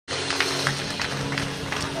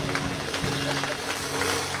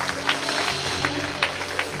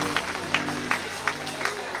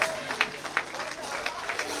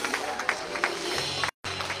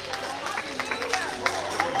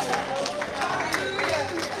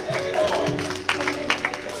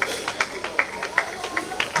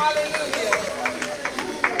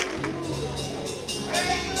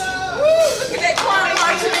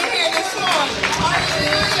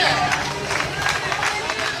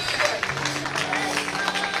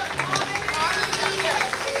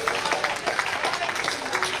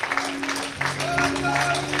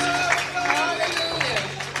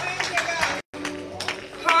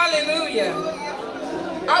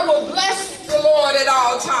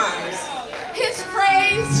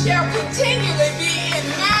shall continually be in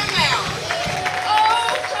my mouth.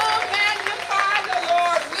 Oh, come magnify the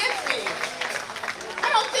Lord with me. I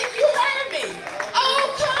don't think you heard me. Oh,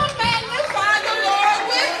 come magnify the Lord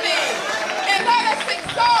with me. And let us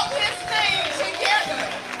exalt his name together.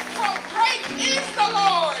 For great is the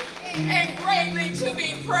Lord and greatly to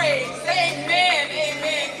be praised. Amen,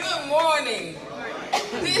 amen. Good morning.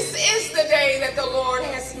 This is the day that the Lord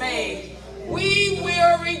has made. We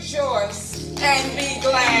will rejoice and be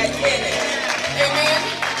glad in it. Amen.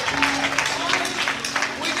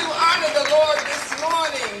 We do honor the Lord this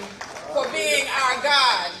morning for being our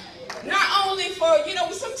God. Not only for,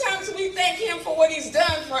 sometimes we thank him for what he's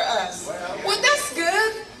done for us. Well, that's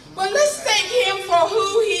good. But let's thank him for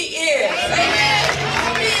who he is. Amen.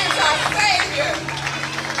 He is our Savior.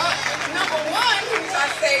 Number one, he's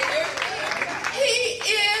our Savior. He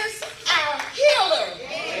is our healer.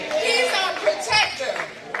 He's our protector.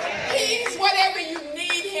 He's whatever you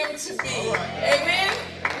need him to be. Amen.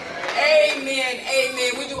 Amen.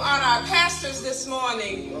 Amen. We do honor our pastors this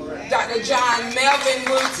morning, Dr. John Melvin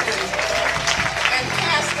Wooten and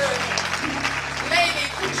Pastor Lady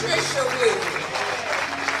Patricia Wooten.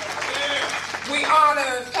 We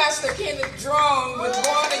honor Pastor Kenneth Draughn with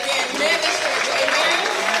Born Again Ministries. Amen.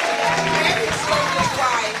 And his lovely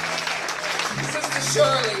wife, Sister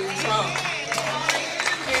Shirley Draughn.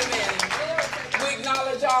 Amen. We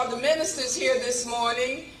acknowledge all the ministers here this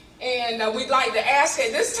morning, and we'd like to ask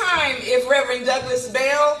at this time if Reverend Douglas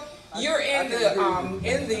Bell, you're in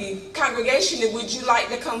the congregation, would you like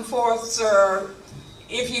to come forth, sir,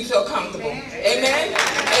 if you feel comfortable? Amen.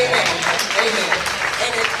 Amen. Amen.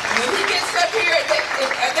 And when he gets up here at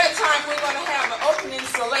that time, we're going to have an opening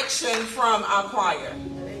selection from our choir.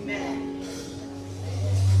 Amen.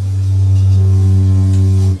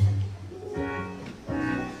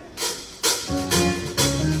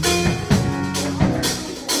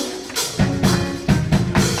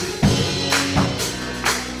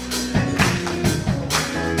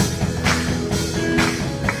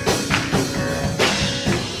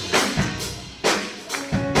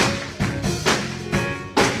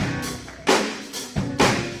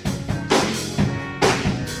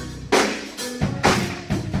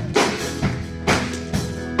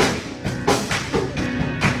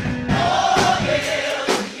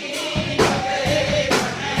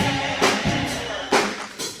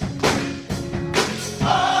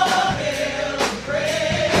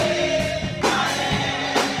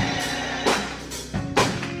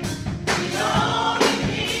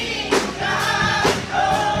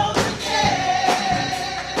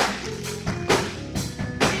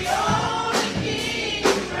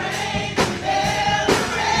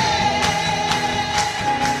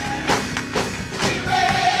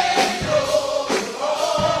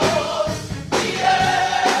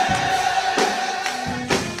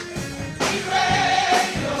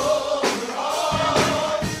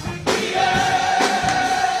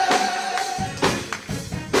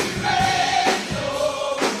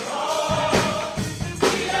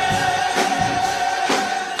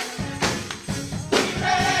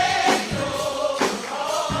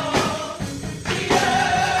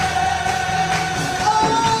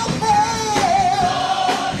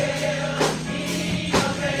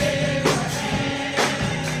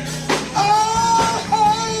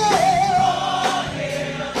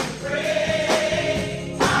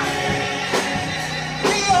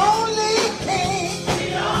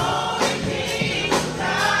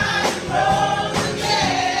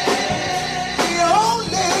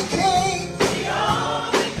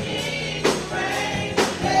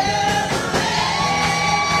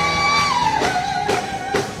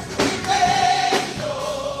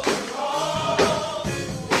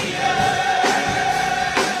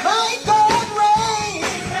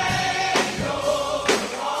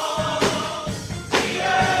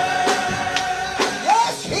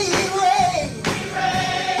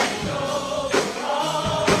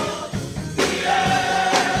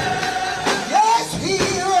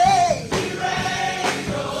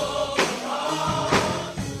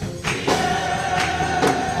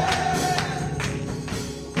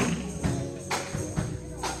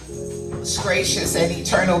 Gracious and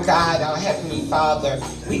eternal God, our Heavenly Father,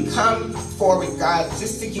 we come forward, God,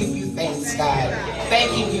 just to give you thanks, God.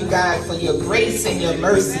 Thanking you, God, for your grace and your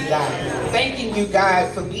mercy, God. Thanking you,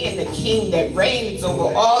 God, for being the King that reigns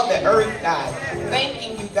over all the earth, God.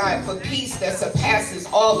 Thanking you, God, for peace that surpasses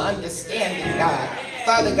all understanding, God.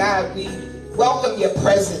 Father God, we welcome your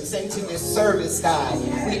presence into this service, God.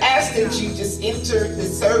 We ask that you just enter the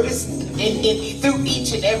service through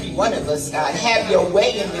each and every one of us, God. Have your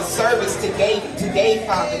way in this service today,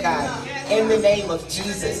 Father God. in the name of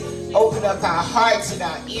Jesus. Open up our hearts and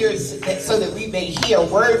our ears so that we may hear a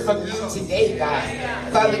word from you today,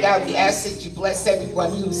 God. Father God, we ask that you bless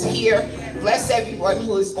everyone who's here. Bless everyone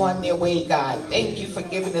who is on their way, God. Thank you for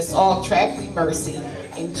giving us all traveling mercy.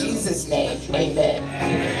 In Jesus' name, amen.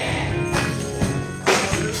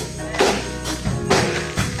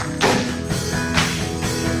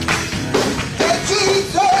 Let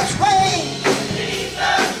Jesus reign.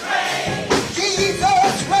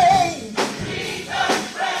 Jesus reign.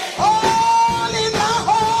 All in my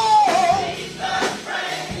home.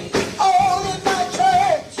 All in my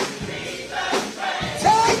church.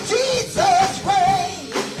 Say Jesus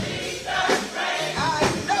reign. I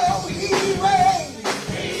know he reigns.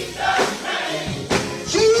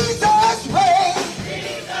 Jesus reign.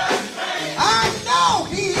 I know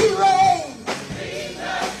he reigns.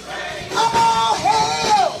 All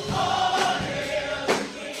hail.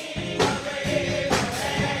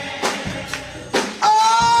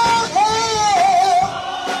 All hail.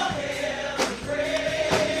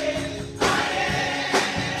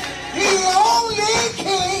 The only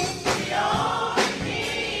King.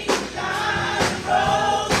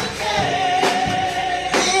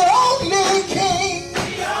 The only King.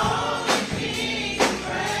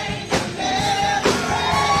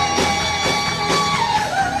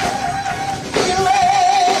 He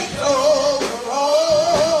reigns over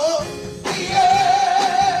all the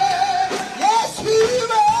earth. Yes, he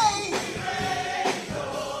reigns.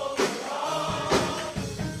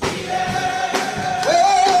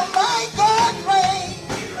 Well, my God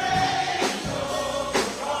reigns.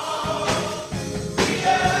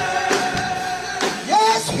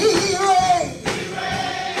 Yes, he reigns.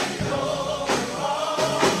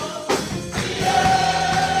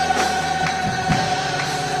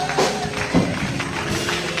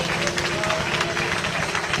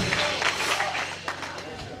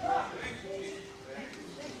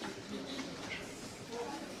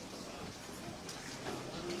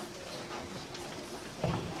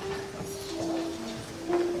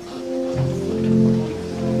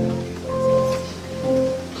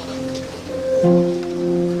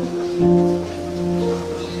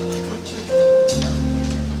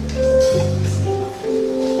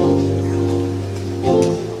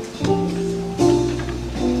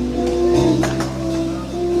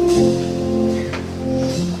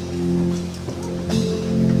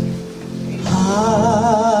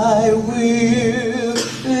 I will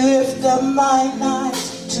lift up mine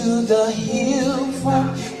eyes to the hill from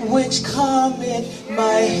which cometh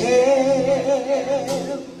my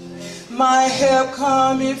help. My help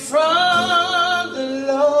cometh from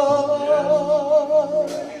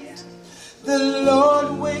the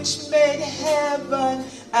Lord which made heaven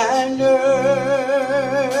and earth.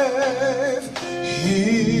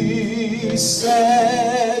 He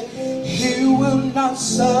said he will not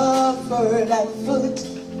suffer thy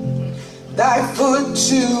foot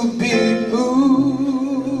to be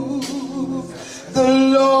moved. The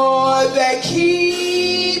Lord that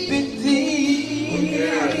keepeth thee,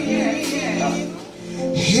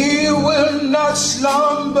 he will not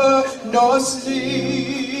slumber nor sleep.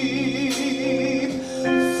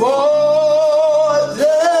 For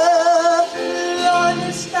the Lord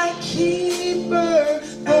is thy keeper,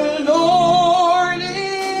 the Lord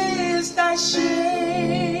is thy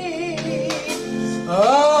shade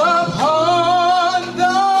upon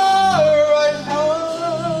the right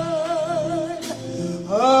hand,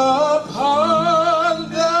 upon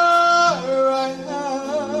the right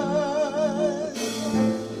hand.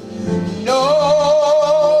 No,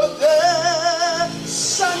 the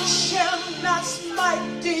sun shall not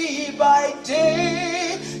smite thee by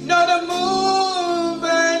day, nor the moon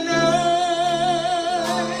by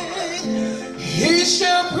night. He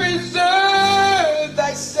shall preserve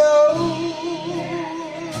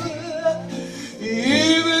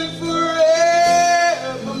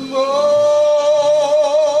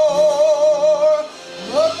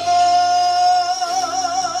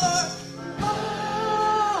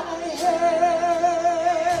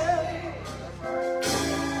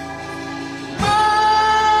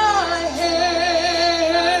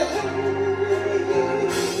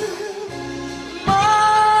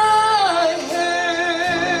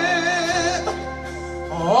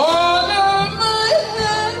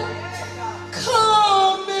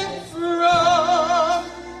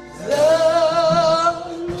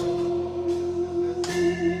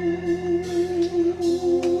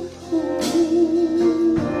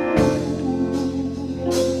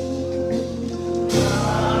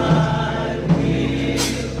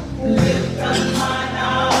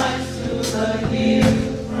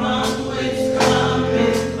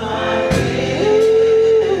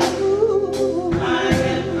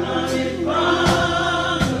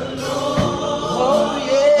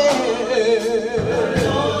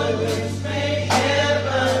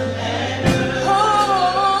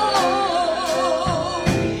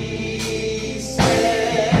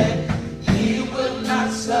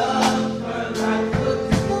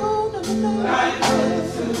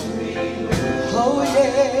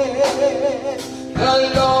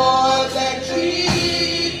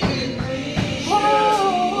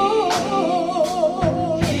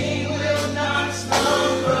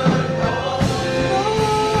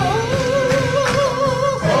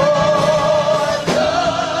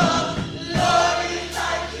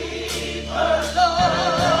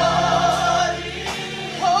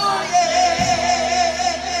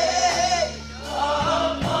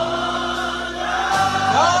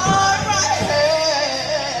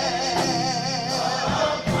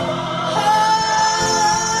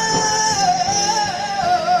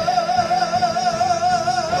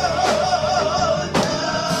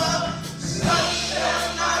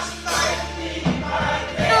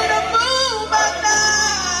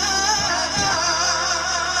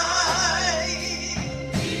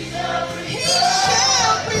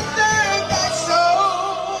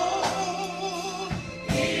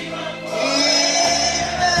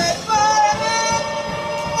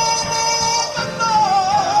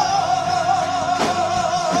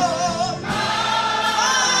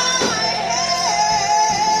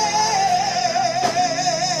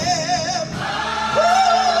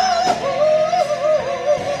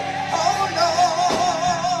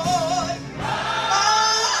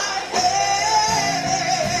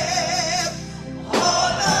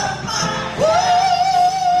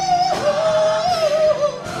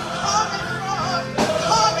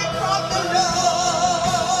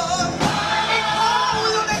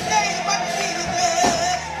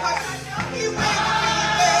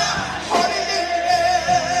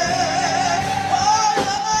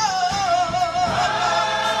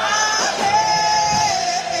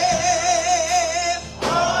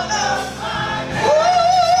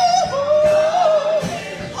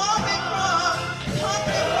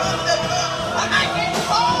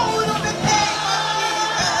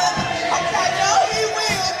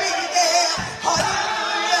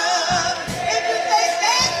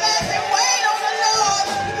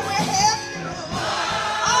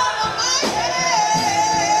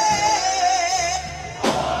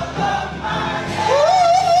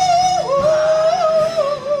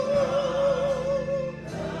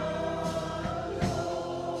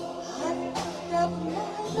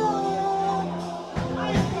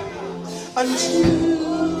unto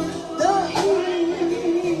the hill.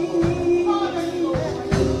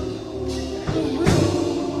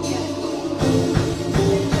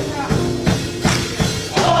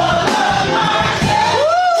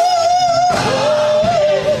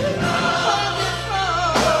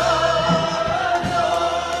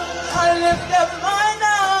 I lift up mine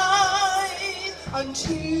eyes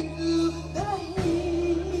unto the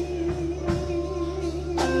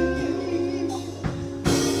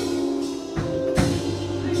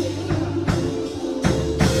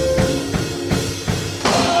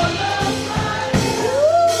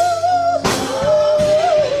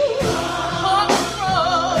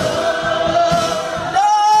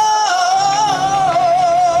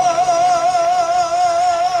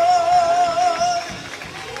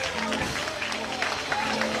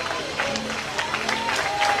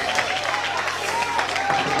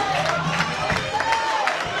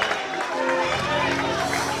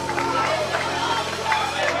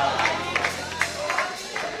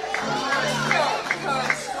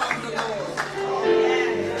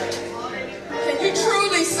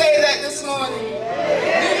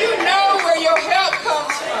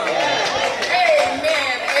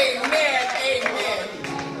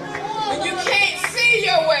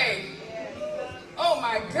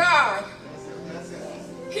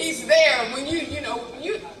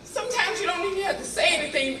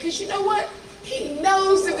Because you know what? He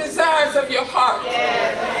knows the desires of your heart.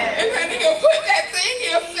 And then he'll put that thing,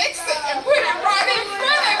 he'll fix it and put it right in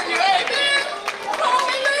front of you. Amen.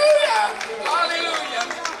 Hallelujah. Hallelujah.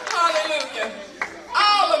 Hallelujah.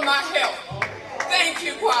 All of my help, thank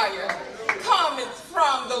you, choir, cometh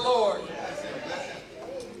from the Lord.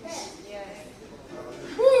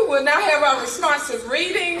 We will now have our responsive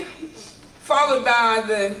reading, followed by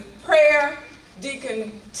the prayer,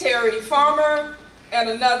 Deacon Terry Farmer, and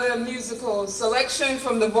another musical selection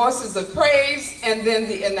from the Voices of Praise, and then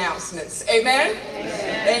the announcements. Amen?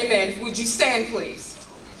 Amen. Amen. Would you stand, please?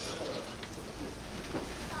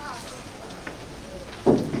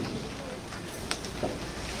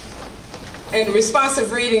 And the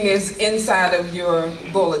responsive reading is inside of your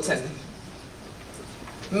bulletin.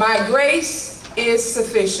 My grace is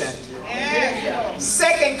sufficient.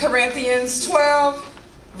 2 Corinthians 12,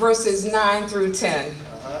 verses 9 through 10.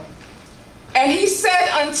 And he said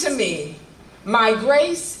unto me, my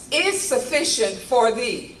grace is sufficient for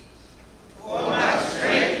thee. For my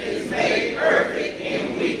strength is made perfect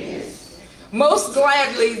in weakness. Most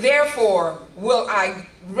gladly, therefore, will I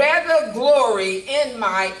rather glory in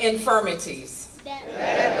my infirmities, that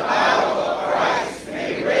the power of Christ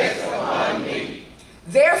may rest upon me.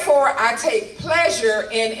 Therefore I take pleasure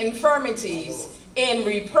in infirmities, in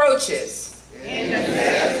reproaches, in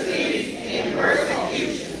necessities, in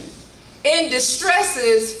persecution, in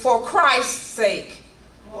distresses for Christ's sake.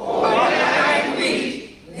 For when I am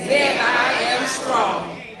weak, then I am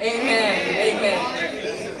strong. Amen. Amen.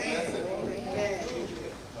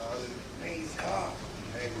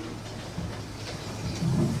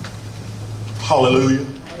 Hallelujah.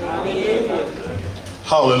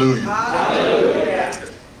 Hallelujah.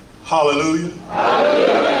 Hallelujah.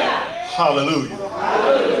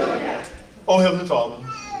 Hallelujah. Oh, Heavenly Father,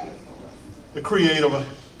 the creator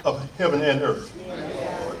of heaven and earth.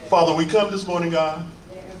 Father, we come this morning, God,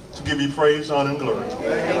 to give you praise, honor, and glory.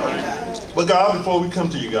 But God, before we come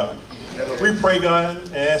to you, God, we pray, God,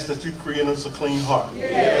 and ask that you create us a clean heart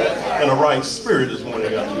and a right spirit this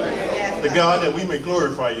morning, God. The God, that we may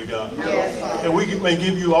glorify you, God. And we may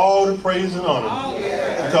give you all the praise and honor.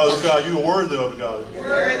 Because, God, you are worthy of it, God.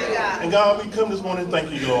 And God, we come this morning,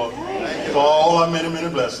 thank you, Lord, for all our many, many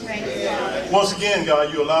blessings. Once again,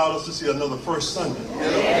 God, you allowed us to see another first Sunday.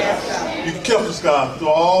 You kept us, God, through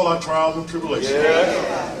all our trials and tribulations.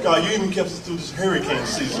 God, you even kept us through this hurricane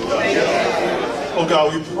season, God. Oh,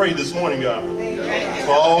 God, we pray this morning, God,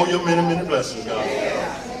 for all your many, many blessings, God.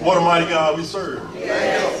 What a mighty God we serve.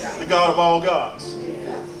 The God of all gods,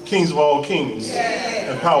 kings of all kings,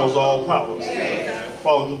 and powers of all powers.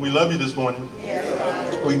 Father, we love you this morning.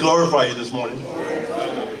 We glorify you this morning.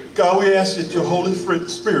 God, we ask that your Holy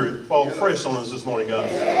Spirit fall fresh on us this morning, God.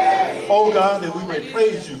 Oh, God, that we may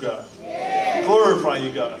praise you, God. Glorify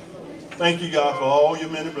you, God. Thank you, God, for all your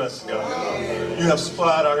many blessings, God. You have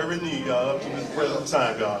supplied our every need, God, up to this present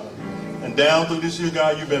time, God. And down through this year,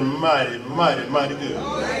 God, you've been mighty, mighty, mighty good.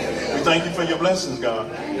 We thank you for your blessings,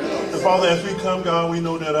 God. And Father, as we come, God, we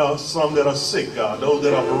know that there are some that are sick, God. Those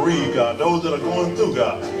that are bereaved, God. Those that are going through,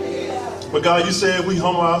 God. But God, you said we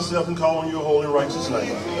humble ourselves and call on your holy and righteous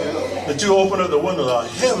name. That you open up the windows of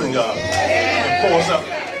heaven, God, and pour us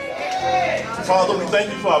out. Father, we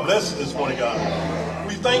thank you for our blessings this morning, God.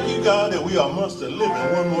 We thank you, God, that we are amongst the living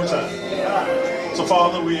one more time. So,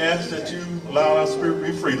 Father, we ask that you allow our spirit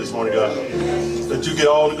to be free this morning, God. That you get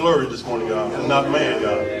all the glory this morning, God, and not man,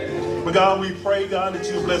 God. But, God, we pray, God, that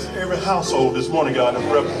you bless every household this morning, God, that's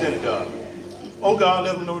represented, God. Oh, God,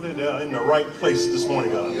 let them know that they're in the right place this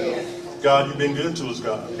morning, God. God, you've been good to us,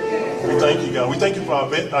 God. We thank you, God. We thank you for our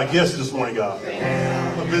guest this morning, God.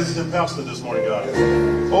 Our visiting pastor this morning, God.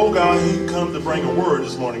 Oh, God, he come to bring a word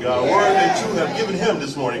this morning, God. A word that you have given him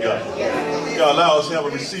this morning, God. God, allow us to have a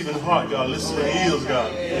receiving heart, God. Listening ears,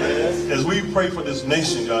 God. As we pray for this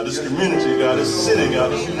nation, God, this community, God, this city,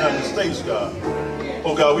 God, this United States, God.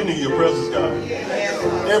 Oh, God, we need your presence, God.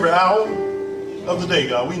 Every hour of the day,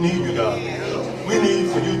 God, we need you, God. We need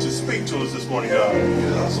for you to speak to us this morning, God.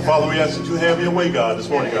 So, Father, we ask that you have your way, God, this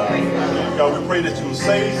morning, God. God, we pray that you will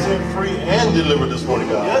save, set free, and deliver this morning,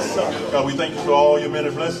 God. Yes, sir. God, we thank you for all your many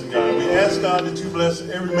blessings, God. We ask, God, that you bless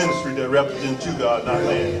every ministry that represents you, God, not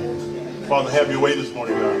man. Father, have your way this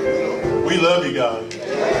morning, God. We love you, God.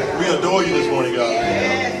 We adore you this morning, God.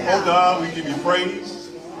 Oh, God, we give you praise.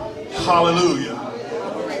 Hallelujah.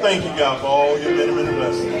 Thank you, God, for all your many, many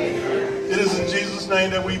blessings. It is in Jesus' name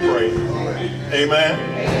that we pray. Amen.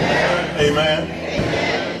 Amen.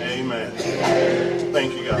 Amen. Amen.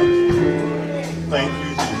 Thank you, God. Thank you,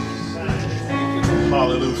 Jesus.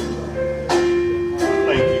 Hallelujah.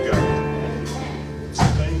 Thank you, God.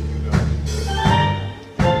 Thank you, God.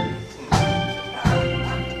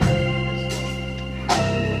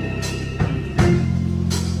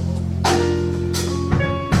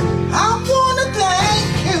 I wanna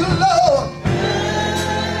thank you, Lord.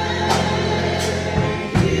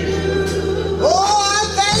 Oh, I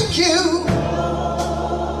thank you.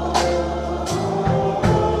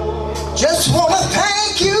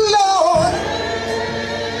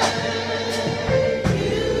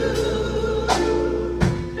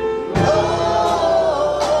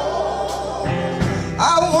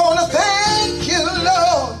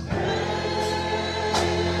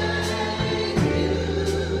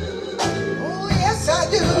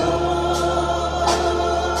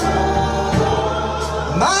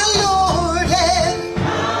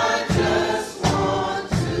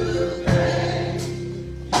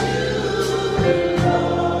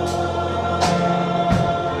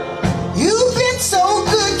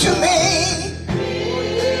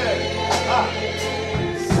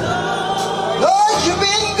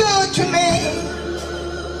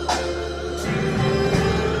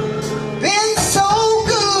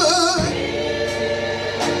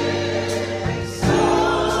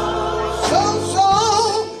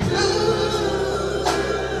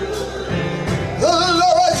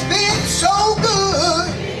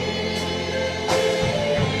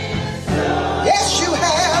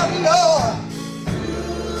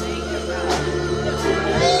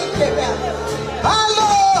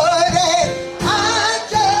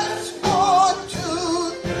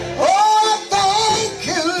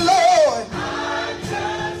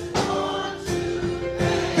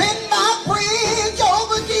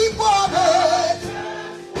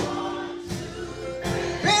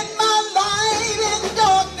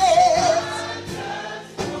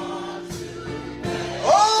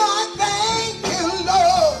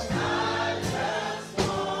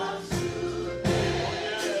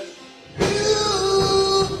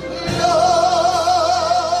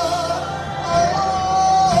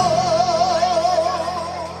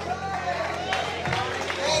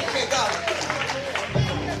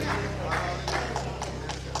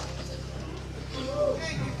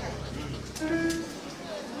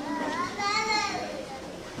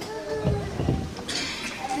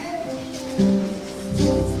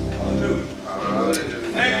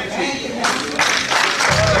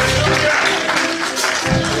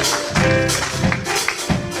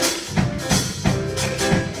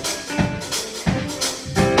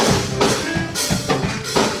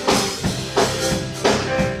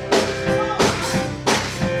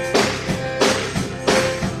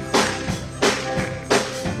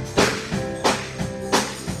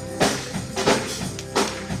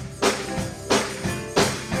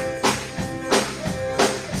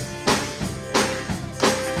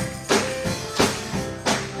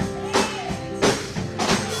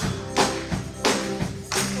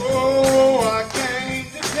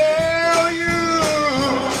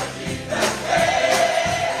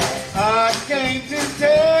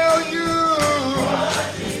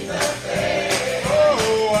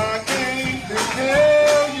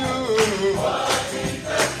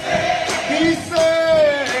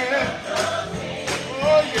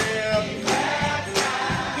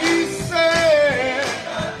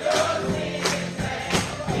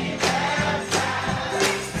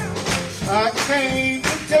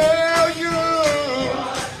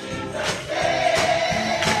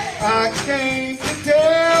 I came to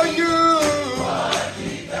tell you.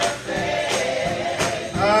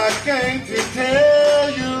 I came to tell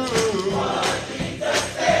you.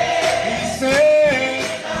 He said,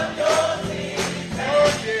 oh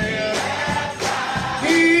yeah.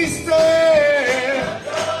 He said,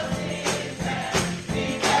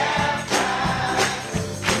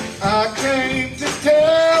 I came to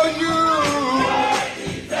tell you.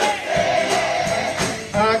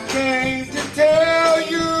 I came to tell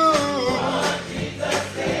you.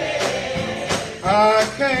 I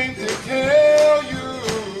came to tell you.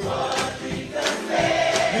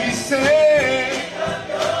 He said,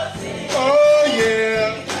 oh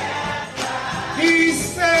yeah. He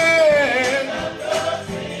said,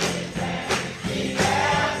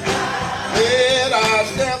 I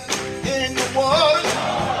stepped in the water.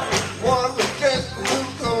 Water was just a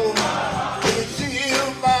little cold. It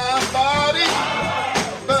chilled my body,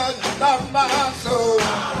 but not my soul.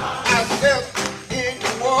 I stepped in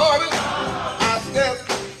the water. I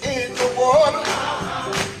stepped in the water.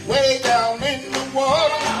 Way down in the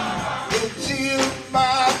water. It chilled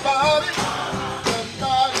my body, but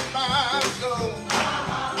not my soul.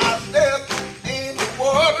 I stepped in the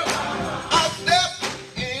water. I stepped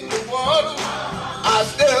in the water. I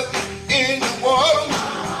stepped in the water.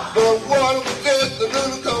 The water was just a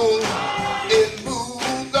little cold. It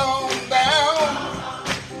moved on down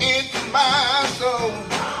into my soul.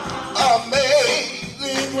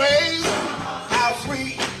 Amazing grace, how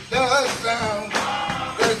sweet the sound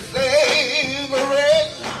that saved a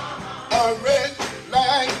wretch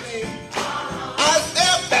like me. I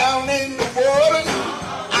stepped down in the water.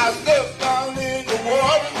 I stepped down in the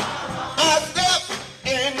water. I stepped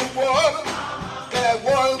in the water. That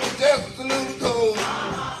water was just a little cold.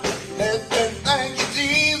 Let them thank you,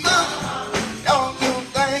 Jesus. Don't you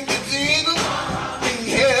thank you, Jesus? He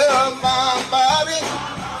healed my body.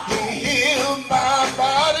 He healed my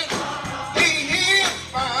body. He healed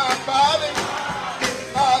my body. He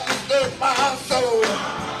not disturbed my soul.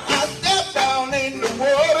 I stepped down in the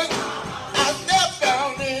water. I stepped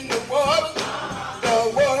down in the water. The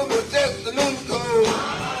water was just a little cold.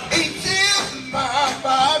 He chilled my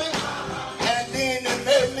body. And then it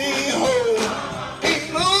made me whole. He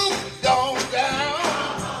moved on down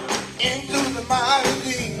into the mighty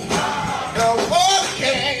deep. The water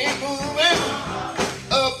came moving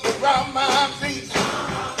up around my feet.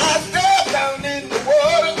 I stepped down in the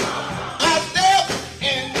water. I stepped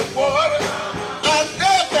in the water. I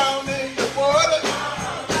stepped down in the water.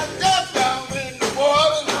 I stepped down in the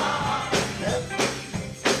water.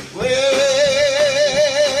 Well,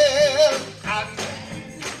 I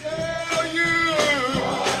tell you,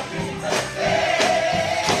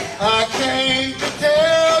 I came to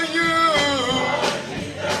tell you.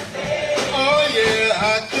 Oh yeah,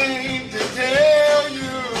 I came to tell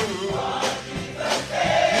you.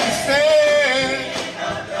 He said,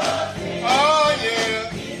 oh yeah.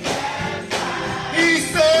 He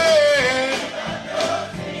said,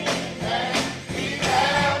 he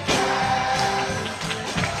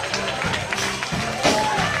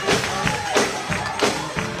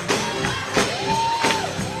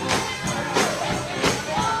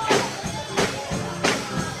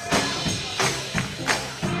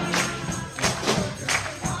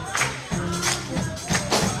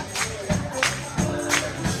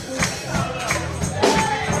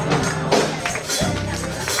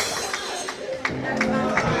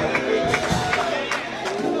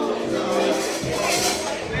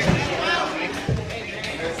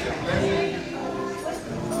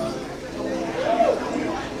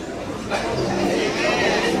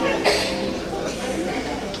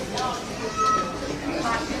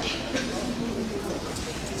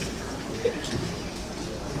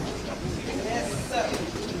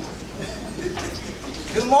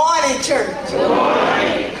Good morning, church. Good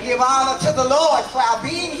morning. Give honor to the Lord for our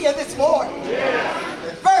being here this morning. Yeah.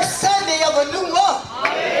 First Sunday of a new month.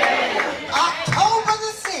 Yeah. October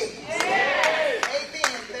the 6th. Yeah.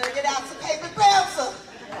 Amen. Better get out some paper pencil.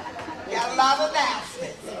 Got a lot of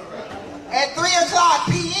announcements. At 3 o'clock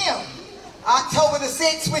p.m., October the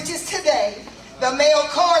 6th, which is today, the male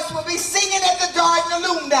chorus will be singing at the Draughn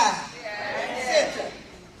Center.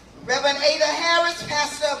 Reverend Ada Harris,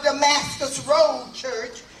 pastor of Damascus Road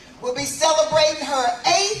Church, will be celebrating her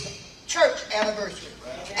 8th church anniversary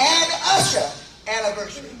and usher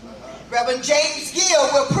anniversary. Reverend James Gill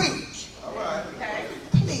will preach. All right. Okay.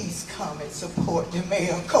 Please come and support the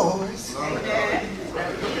male chorus. Amen.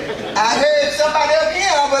 I heard somebody up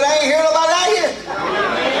here, but I ain't heard nobody out here.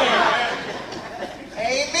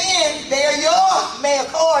 Amen. They're your male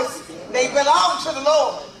chorus. They belong to the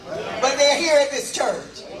Lord, but they're here at this church.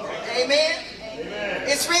 Amen.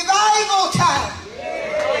 It's revival time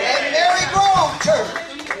at Mary Grove Church.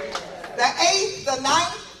 The 8th, the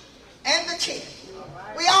 9th, and the 10th.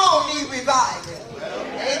 We all need revival.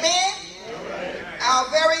 Amen. Our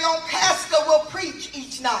very own pastor will preach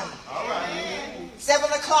each night.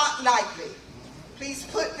 7 o'clock nightly. Please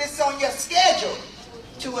put this on your schedule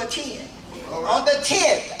to attend. On the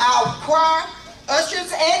 10th, our choir,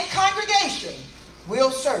 ushers, and congregation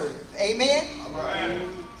will serve. Amen.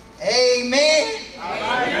 Amen.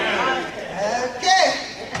 Okay.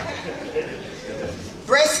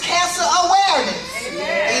 Breast cancer awareness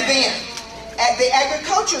event at the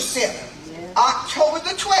Agriculture Center, October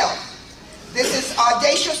the 12th. This is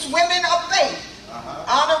Audacious Women of Faith,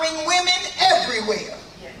 honoring women everywhere.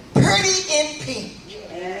 Pretty in Pink,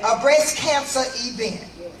 a breast cancer event.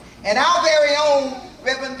 And our very own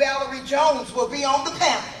Reverend Valerie Jones will be on the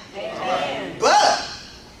panel. But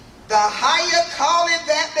the Higher Calling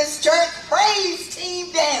Baptist Church praise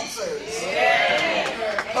team dancers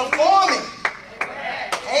performing.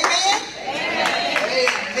 Amen?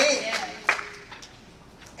 Amen.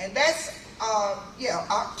 And that's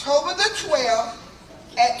October the 12th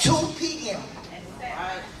at 2 p.m.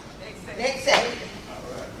 Next Saturday.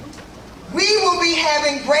 We will be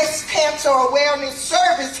having breast cancer awareness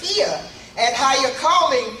service here at Higher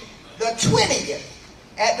Calling the 20th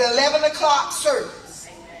at the 11 o'clock service.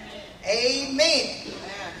 Amen.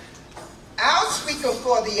 Our speaker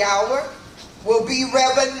for the hour will be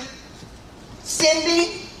Reverend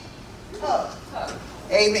Cindy Hug.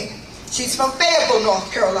 Amen. She's from Fayetteville,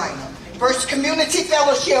 North Carolina. First Community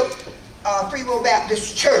Fellowship, Free Will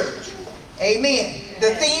Baptist Church. Amen.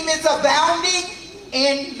 The theme is abounding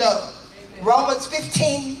in love. Romans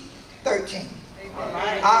 15:13.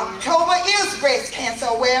 October is Breast Cancer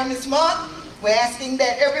Awareness Month. We're asking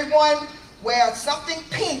that everyone wear something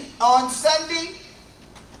pink on Sunday,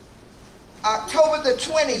 October the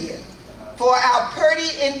 20th, for our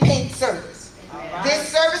Pretty in Pink service. This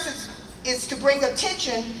service is to bring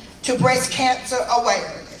attention to breast cancer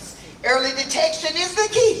awareness. Early detection is the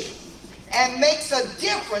key and makes a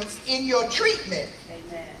difference in your treatment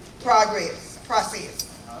process.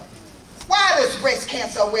 Why does breast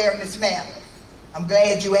cancer awareness matter? I'm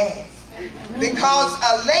glad you asked. Because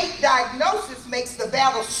a late diagnosis makes the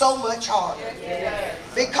battle so much harder.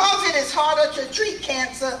 Because it is harder to treat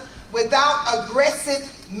cancer without aggressive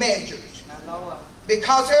measures.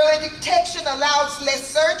 Because early detection allows less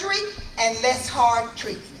surgery and less hard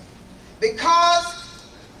treatment. Because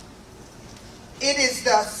it is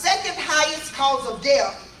the second highest cause of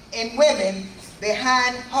death in women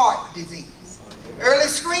behind heart disease. Early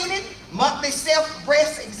screening, monthly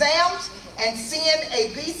self-breast exams, and seeing a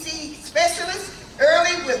BC specialist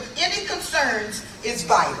early with any concerns is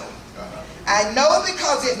vital. I know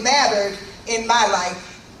because it mattered in my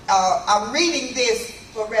life. I'm reading this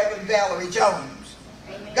for Reverend Valerie Jones.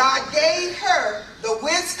 God gave her the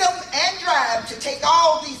wisdom and drive to take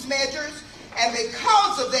all these measures, and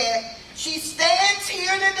because of that, she stands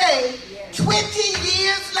here today, 20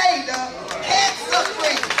 years later,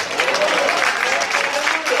 cancer-free.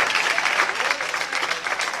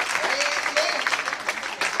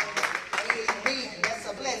 Amen. That's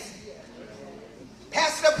a blessing.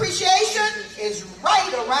 Pastor Appreciation is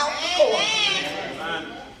right around the corner.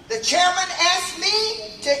 The chairman asked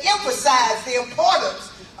me to emphasize the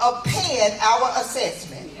importance of paying our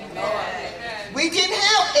assessment. We didn't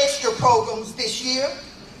have extra programs this year,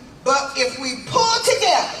 but if we pull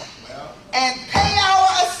together and pay our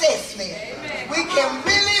assessment, we can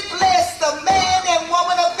really bless the man and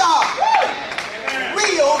woman of God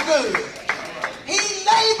real good. He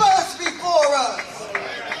labors before us.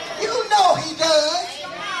 You know he does.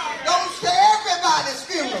 Goes to everybody's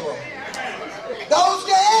funeral. Goes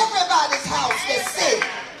to everybody's house that's sick.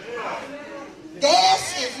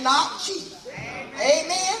 Gas is not cheap.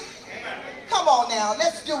 Amen? Come on now,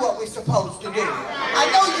 let's do what we're supposed to do. I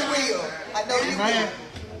know you will. I know you will.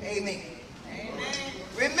 Amen.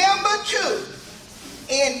 Remember too,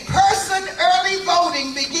 in-person early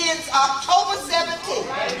voting begins October 17th.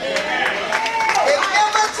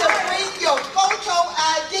 Remember to bring your photo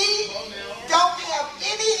ID. Don't have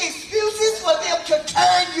any excuses for them to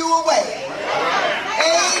turn you away.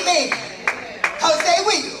 Amen. Because they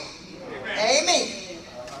will. Amen.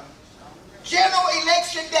 General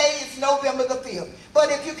election day is November the 5th.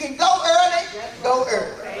 But if you can go early, go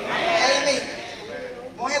early. Amen.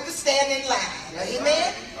 Won't have to stand in line.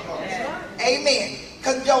 Amen. Amen.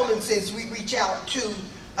 Condolences we reach out to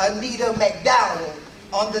Anita McDowell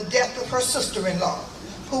on the death of her sister-in-law,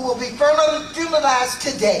 who will be funeralized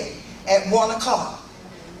today at 1 o'clock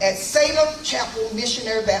at Salem Chapel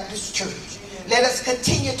Missionary Baptist Church. Let us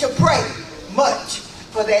continue to pray much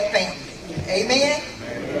for that family. Amen?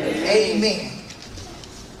 Amen.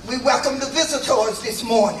 We welcome the visitors this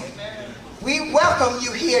morning. We welcome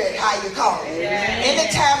you here at Higher Calling.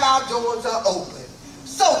 Anytime our doors are open.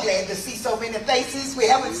 So glad to see so many faces we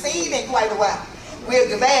haven't seen in quite a while. We're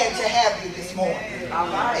glad to have you this morning.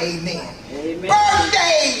 Amen.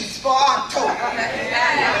 Birthdays for October. Amen.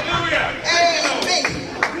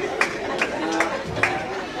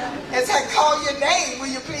 As I call your name, will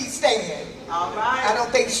you please stand? All right. I don't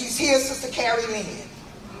think she's here, Sister Carrie Lynn.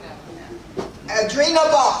 Adrena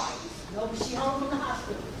Barr. No, but she's home from the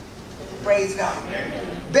hospital. Praise God.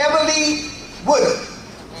 Beverly Woodard.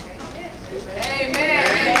 Amen.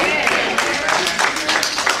 Amen.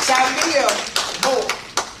 Shamia Moore.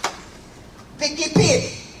 Vicky Pitt.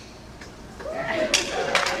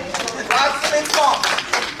 Rosalind Farmer.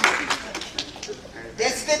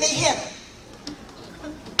 Destiny Henry.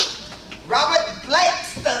 Robert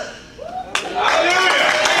Blackstone.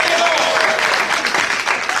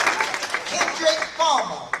 Kendrick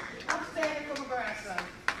Farmer. I'm standing for my grandson.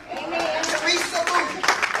 Amen. Teresa Moody.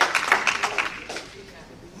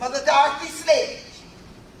 Mother Dorothy Sledge.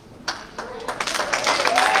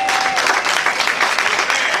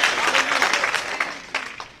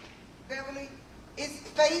 Beverly, is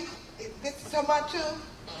Faith, this is someone too?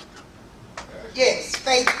 Yes,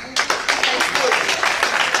 Faith.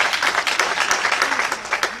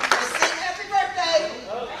 Let's sing happy birthday.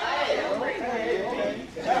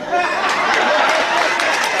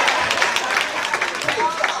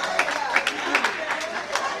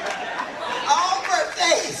 All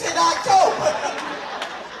birthdays in October.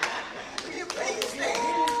 Will you please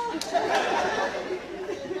stand?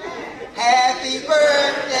 Happy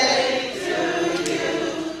birthday to you.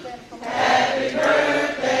 Happy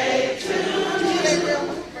birthday to you.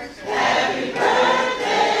 Happy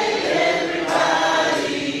birthday, everybody.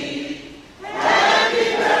 Happy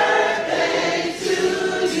birthday to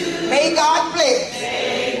you. May God bless.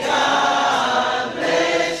 May God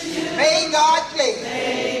bless you. May God bless.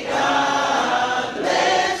 May God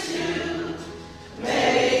bless you.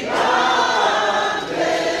 May God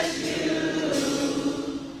bless you.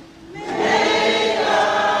 May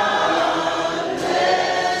God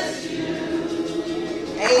bless you.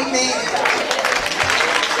 Amen.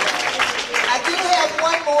 I do have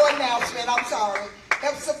one more announcement. I'm sorry.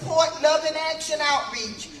 Help support Love in Action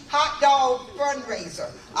Outreach Hot Dog Fundraiser.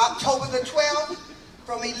 October the 12th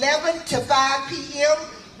from 11 to 5 p.m.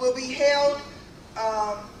 will be held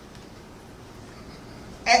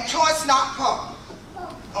at Choice Knott Park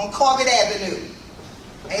on Corbett Avenue.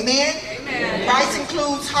 Amen? Amen. Price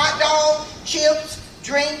includes hot dog, chips,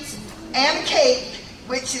 drinks, and cake,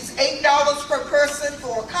 which is $8 per person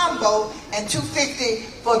for a combo and $2.50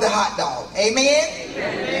 for the hot dog. Amen?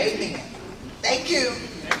 Amen. Amen. Thank you.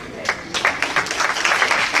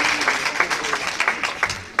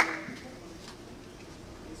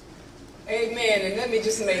 Amen. And let me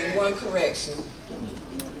just make one correction.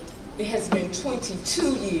 It has been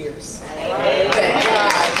 22 years that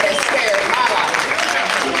God has spared my life.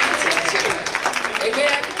 22.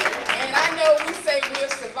 Amen. And I know we say we're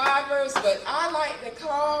survivors, but I like to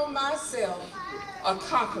call myself a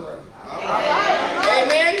conqueror.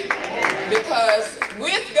 Amen. Because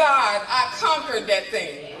with God, I conquered that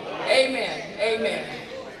thing. Amen. Amen.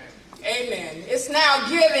 Amen. It's now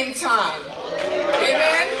giving time.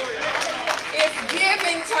 Amen. It's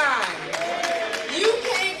giving time. You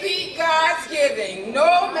can't beat God's giving,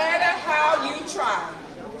 no matter how you try.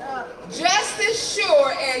 Just as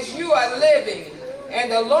sure as you are living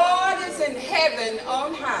and the Lord is in heaven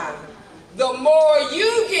on high, the more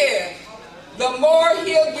you give, the more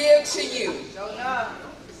he'll give to you.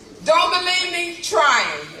 Don't believe me? Try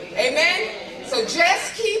him. Amen? So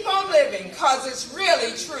just keep on living because it's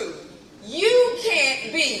really true. You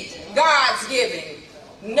can't beat God's giving,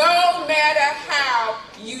 no matter how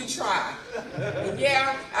you try.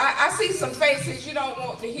 Yeah, I see some faces you don't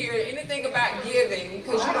want to hear anything about giving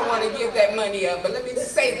because you don't want to give that money up. But let me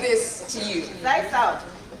say this to you. Say so.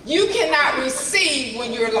 You cannot receive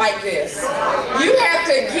when you're like this. You have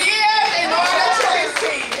to give in order to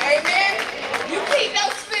receive. Amen? You keep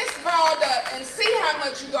those fists balled up and see how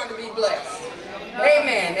much you're going to be blessed.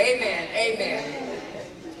 Amen, amen, amen.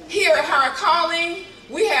 Here at Higher Calling,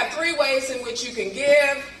 we have 3 ways in which you can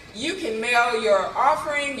give. You can mail your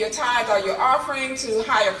offering, your tithe or your offering to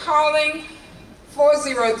Higher Calling,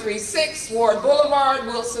 4036 Ward Boulevard,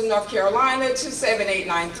 Wilson, North Carolina,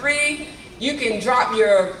 27893. You can drop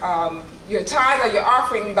your tithe or your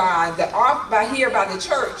offering by the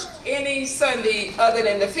church any Sunday other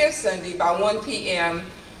than the 5th Sunday by 1 p.m.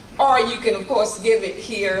 Or you can, of course, give it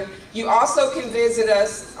here You also can visit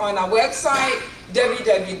us on our website,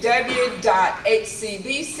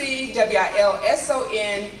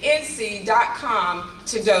 www.hcbcwilsonnc.com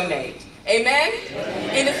to donate. Amen?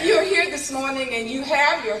 And if you're here this morning and you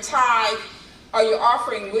have your tithe or your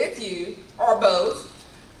offering with you, or both,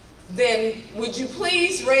 then would you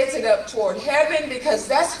please raise it up toward heaven, because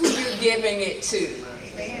that's who you're giving it to.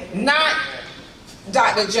 Not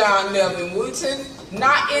Dr. John Melvin Wooten,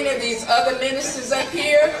 not any of these other ministers up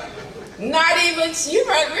here, not even, you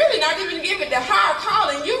might really not even give it the higher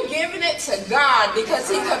calling. You're giving it to God because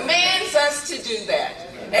he commands us to do that.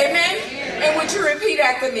 Amen? And would you repeat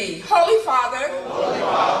after me? Holy Father,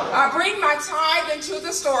 I bring my tithe into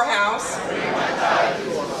the storehouse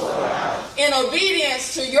in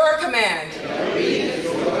obedience to your command.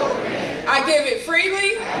 I give it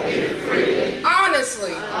freely,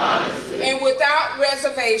 honestly, and without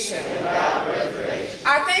reservation.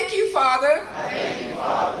 I thank you, Father,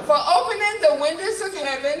 for opening the windows of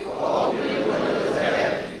heaven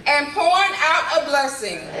and pouring out a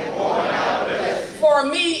blessing for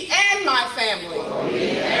me and my family.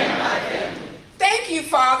 Thank you,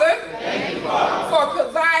 Father, for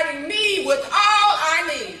providing me with all I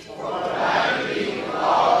need.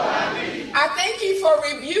 I thank you for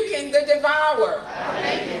rebuking the devourer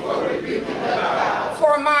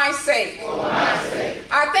for my sake.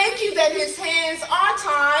 I thank you that his hands are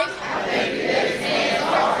tied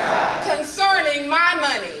concerning my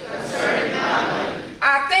money.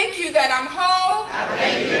 I thank you that I'm whole,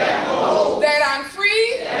 that I'm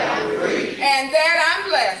free, and that I'm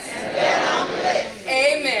blessed.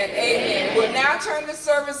 Amen. Amen. We'll now turn the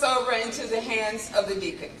service over into the hands of the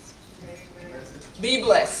deacons. Be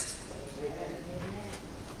blessed.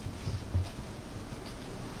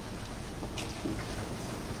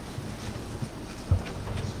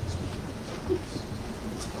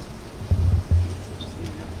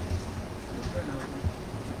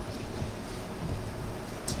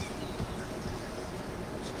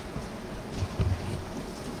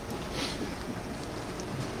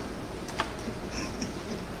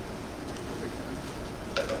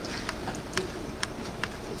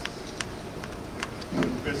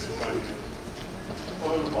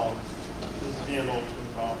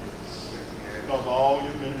 Because all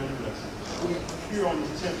you've been doing blessings. Here on the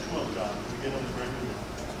 10th month, God, we get on the brand new.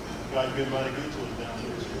 God, you've been mighty good to us down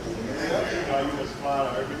here. God, you have supplied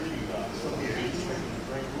our every need, God. So we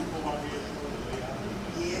bring roof over our heads and lay out.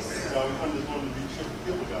 God, we come this morning to be cheerful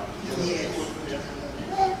people, God.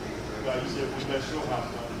 God, you said if we bless your house,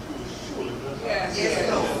 God, you will surely bless us.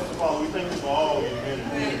 So, Father, we thank you for all you've been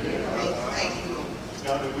doing.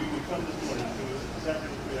 God, that we would come this morning to exactly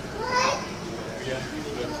what we ask. We ask you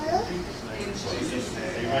to bless in Jesus'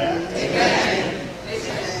 name. Amen. Amen.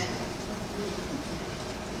 Amen.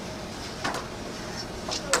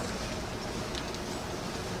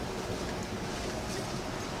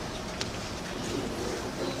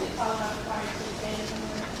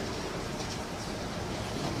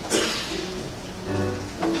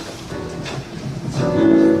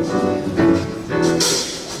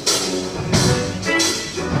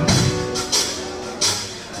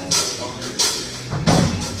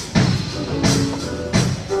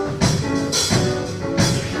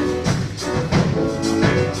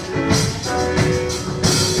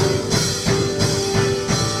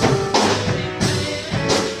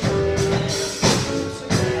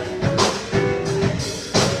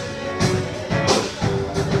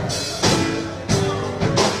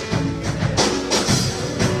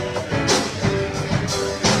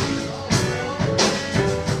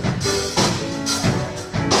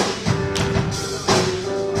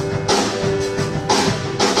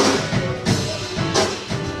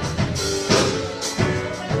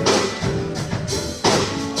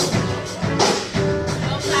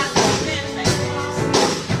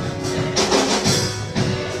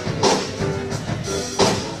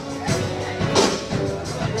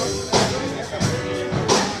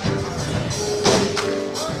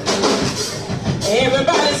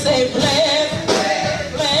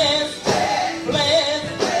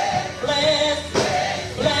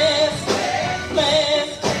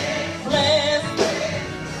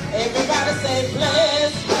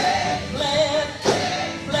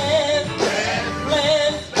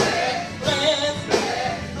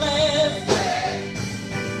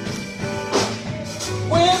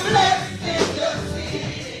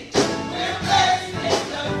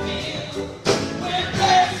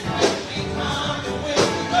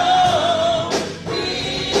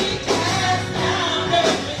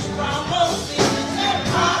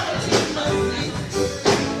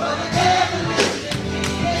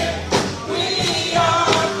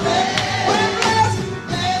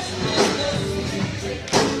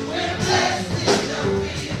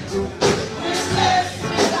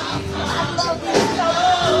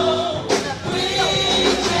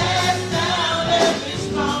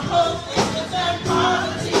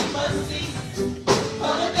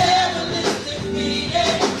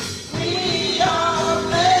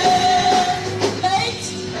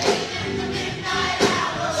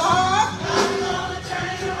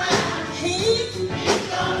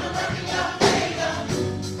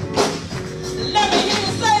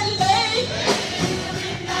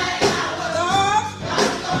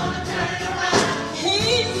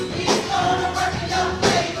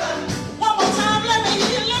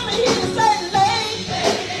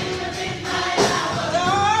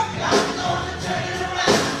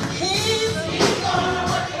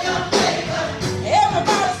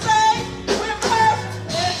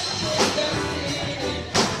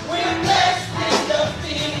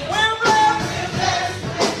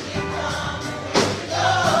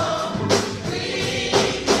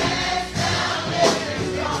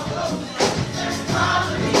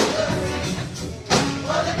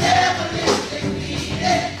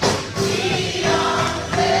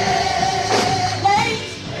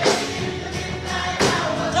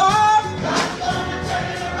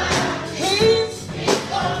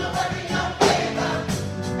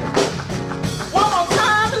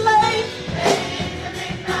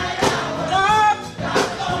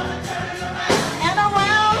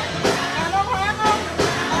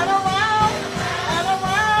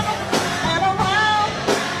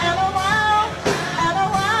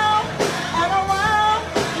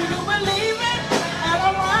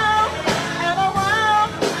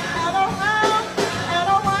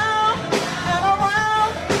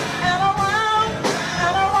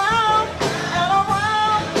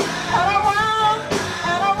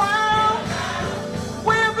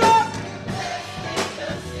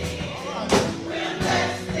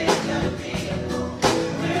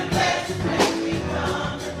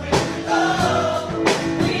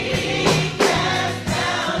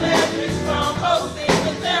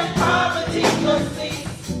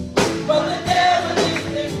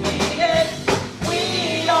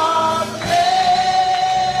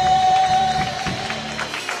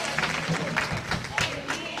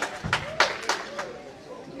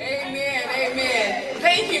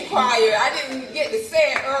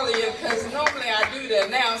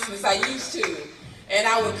 announcements I used to. And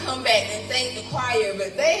I would come back and thank the choir,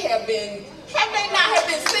 but they have not have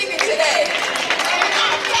been singing today? And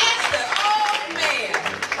our pastor, oh man.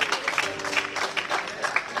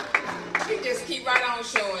 He just keep right on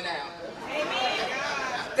showing out. Amen.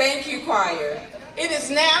 Thank you, choir. It is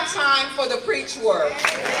now time for the preach word.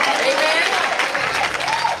 Amen.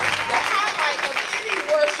 The highlight of any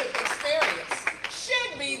worship experience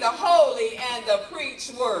should be the holy and the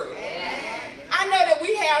preach word. I know that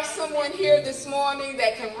we have someone here this morning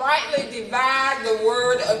that can rightly divide the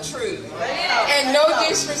word of truth. And no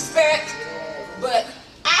disrespect, but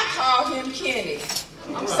I call him Kenny.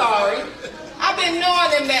 I'm sorry. I've been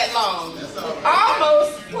knowing him that long.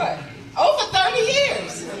 Almost, what, over 30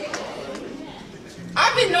 years.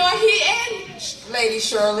 I've been knowing he and Lady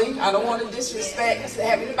Shirley. I don't want to disrespect,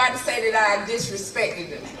 have anybody say that I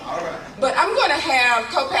disrespected them. But I'm going to have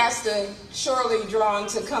co-pastor Shirley Draughn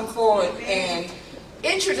to come forward and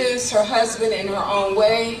introduce her husband in her own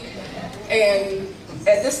way. And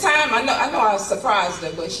at this time, I know I surprised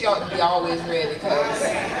her, but she ought to be always ready because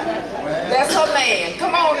that's her man.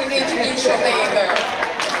 Come on and introduce your man, girl.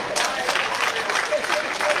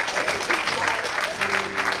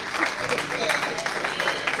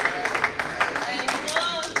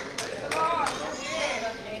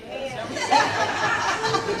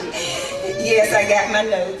 Yes, I got my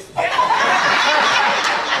notes.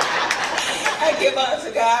 I give honor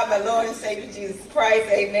to God, my Lord and Savior Jesus Christ,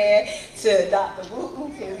 amen, to Dr.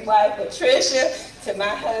 Wooten, to his wife Patricia, to my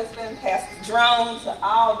husband, Pastor Draughn, to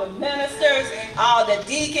all the ministers, all the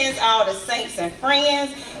deacons, all the saints and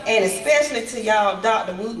friends, and especially to y'all,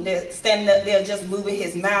 Dr. Wooten, that's standing up there just moving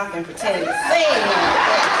his mouth and pretending to sing.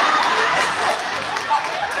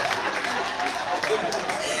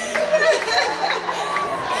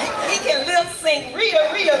 He can lip sync real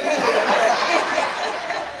good.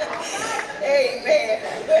 Amen.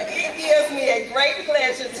 But it gives me a great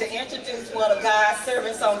pleasure to introduce one of God's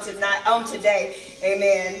servants on today.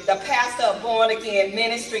 Amen. The pastor of Born Again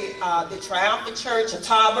Ministry, the Triumphant Church of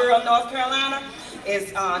Tarboro, North Carolina,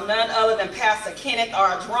 is none other than Pastor Kenneth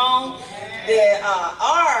Draughn. The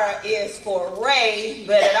R is for Ray,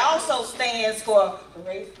 but it also stands for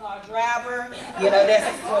race car driver. You know,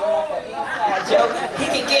 that's sort of like an inside joke. He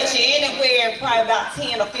can get you anywhere in probably about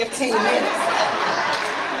 10 or 15 minutes.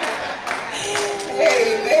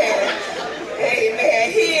 Amen.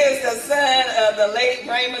 Amen. He is the son of the late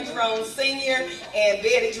Raymond Draughn Sr. and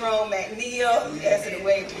Betty Draughn McNeil. That's the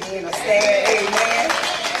way to understand. Amen.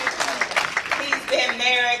 He's been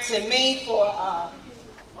married to me for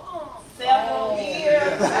several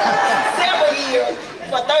years,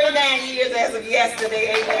 for 39 years as of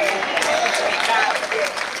yesterday. Amen.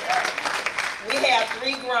 We have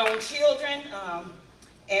 3 grown children,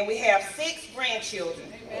 and we have 6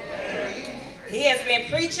 grandchildren. He has been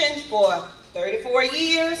preaching for 34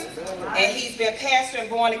 years, and he's been pastoring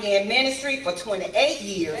Born Again Ministry for 28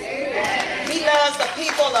 years. He loves the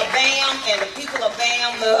people of BAM, and the people of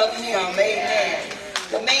BAM love him. Amen.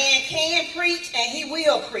 The man can preach, and he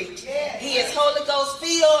will preach. He is Holy Ghost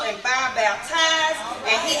filled and fire baptized,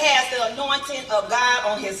 and he has the anointing of God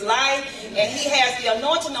on his life, and he has the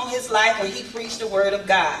anointing on his life when he preached the word of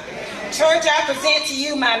God. Church, I present to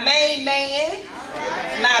you my main man,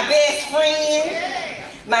 my best friend,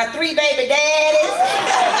 my 3 baby daddies,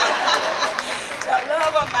 the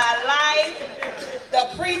love of my life, the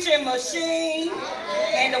preaching machine,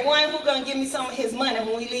 and the one who's going to give me some of his money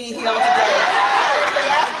when we leave here on today.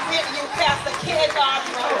 I present you Pastor Kenneth Draughn.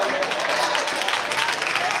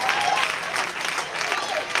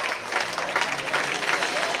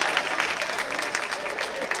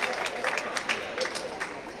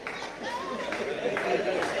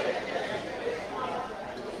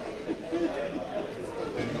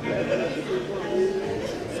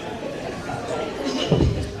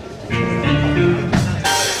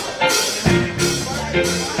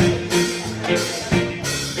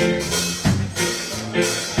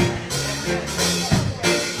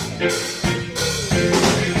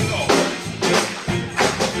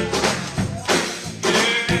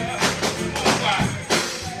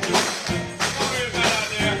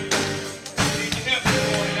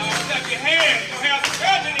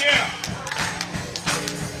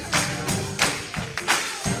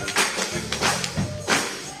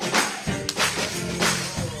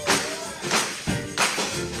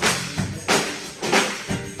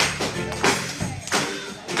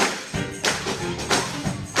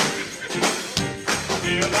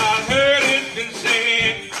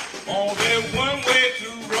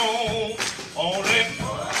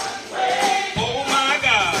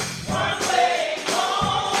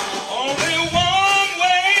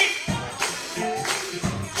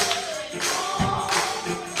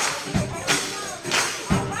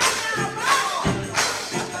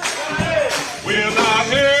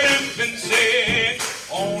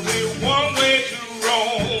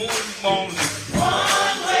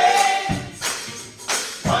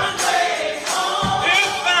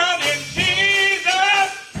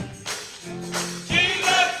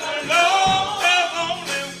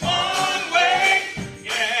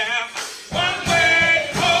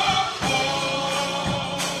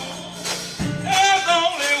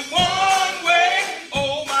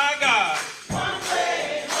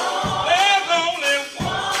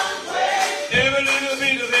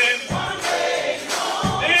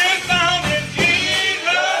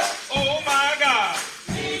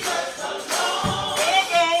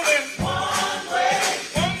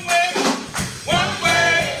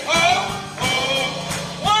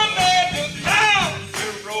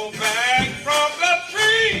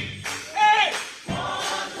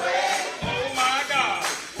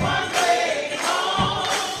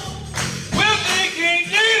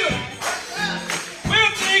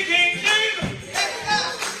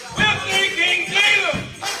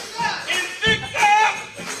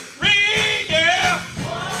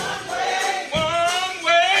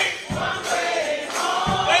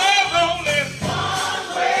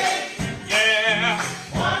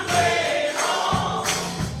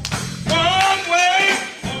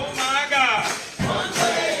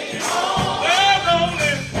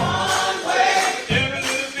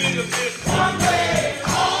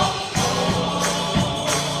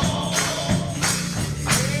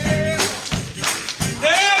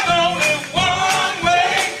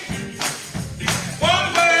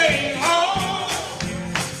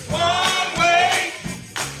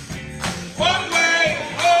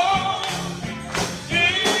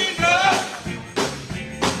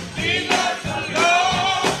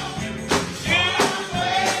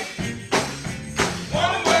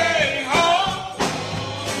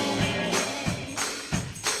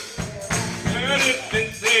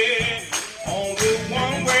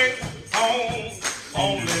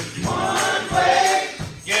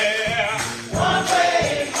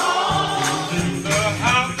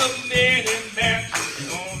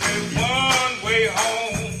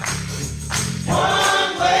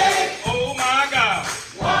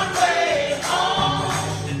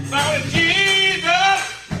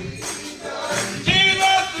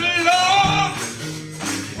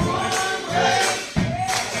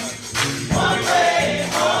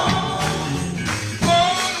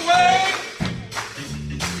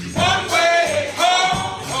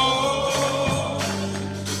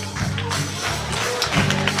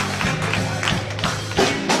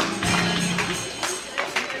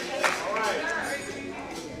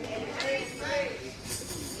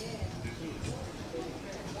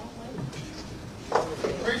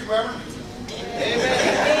 Reverend.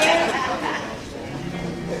 Amen.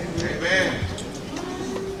 Amen.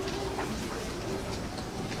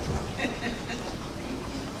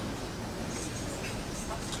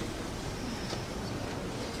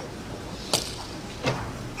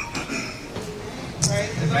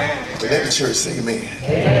 Let the church say amen.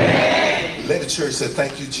 Amen. Let the church say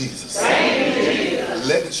thank you, Jesus. Thank you, Jesus.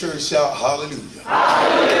 Let the church shout hallelujah.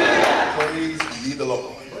 Hallelujah. Praise ye the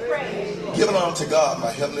Lord. Give honor to God, my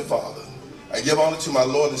heavenly Father. I give honor to my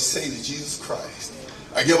Lord and Savior, Jesus Christ.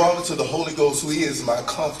 I give honor to the Holy Ghost, who is my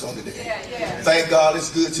comfort on today. Thank God it's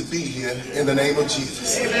good to be here in the name of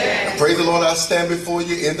Jesus. And praise the Lord, I stand before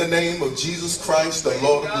you in the name of Jesus Christ, the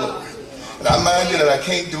Lord of glory. And I mind you that I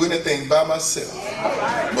can't do anything by myself.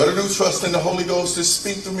 But I do trust in the Holy Ghost to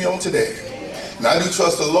speak through me on today. And I do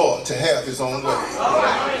trust the Lord to have his own way.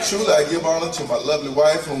 Truly, I give honor to my lovely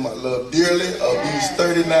wife, whom I love dearly, of these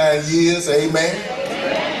 39 years. Amen.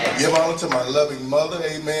 I give honor to my loving mother,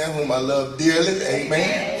 amen, whom I love dearly.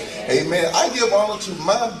 Amen. Amen. I give honor to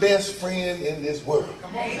my best friend in this world,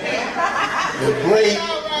 the great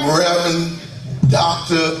Reverend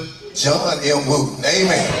Dr. John M. Wooten.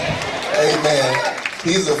 Amen. Amen.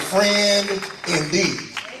 He's a friend indeed.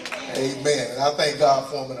 Amen. And I thank God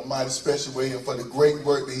for him in a mighty special way and for the great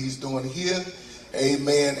work that he's doing here.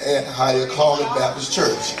 Amen. At Higher Calling Baptist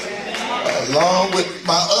Church. Along with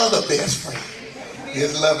my other best friend,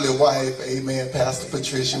 his lovely wife, amen, Pastor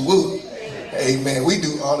Patricia Wooten. Amen. We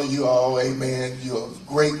do honor you all. Amen. You're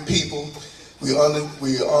great people. We honor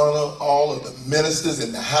all of the ministers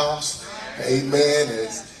in the house. Amen.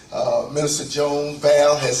 As Minister Joan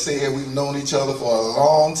Val has said, we've known each other for a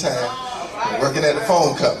long time, working at the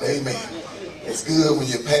phone company. Amen. It's good when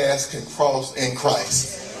your paths can cross in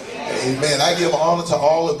Christ. Amen. I give honor to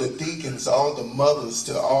all of the deacons, all the mothers,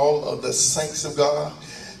 to all of the saints of God,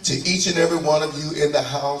 to each and every one of you in the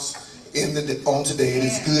house on today. It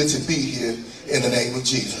is good to be here in the name of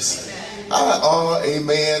Jesus. I honor,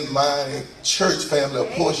 amen, my church family.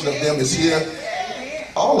 A portion of them is here.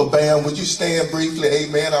 All of BAM, would you stand briefly?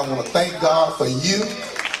 Amen. I want to thank God for you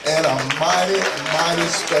in a mighty, mighty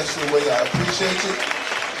special way. I appreciate you.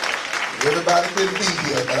 Everybody couldn't be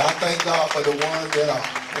here, but I thank God for the ones that are.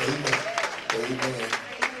 Amen. Amen.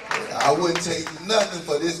 I wouldn't take nothing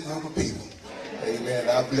for this group of people. Amen.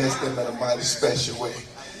 I bless them in a mighty special way.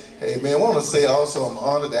 Amen. I want to say also I'm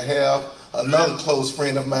honored to have another close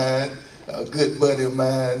friend of mine, a good buddy of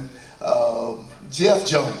mine, Jeff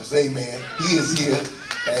Jones. Amen. He is here.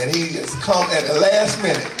 And he has come at the last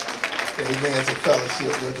minute, amen, to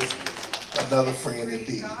fellowship with us. Another friend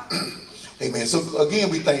indeed. Amen. So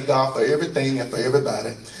again, we thank God for everything and for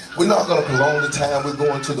everybody. We're not going to prolong the time. We're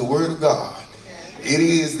going to the Word of God. It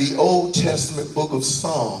is the Old Testament book of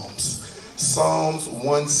Psalms. Psalms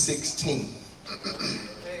 116.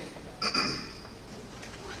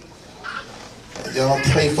 Y'all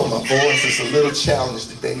pray for my voice. It's a little challenge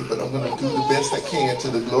today, but I'm going to do the best I can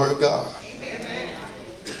to the glory of God.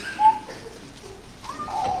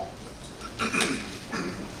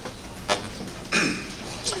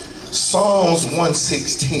 Psalms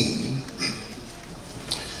 116,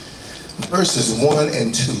 verses 1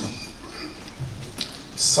 and 2.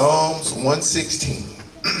 Psalms 116,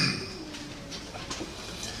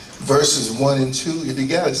 verses 1 and 2. If you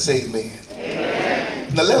got it, say amen.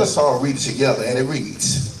 Amen. Now let us all read it together, and it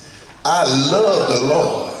reads, I love the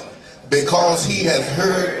Lord because he hath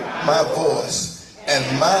heard my voice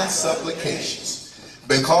and my supplications,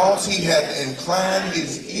 because he hath inclined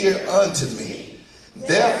his ear unto me.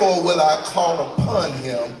 Therefore will I call upon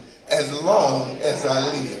him as long as I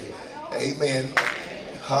live. Amen.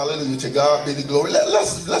 Hallelujah. To God be the glory.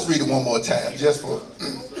 Let's read it one more time just for,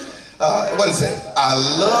 what is it? I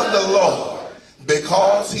love the Lord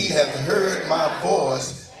because he hath heard my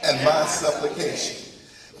voice and my supplication.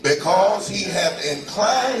 Because he hath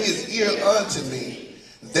inclined his ear unto me.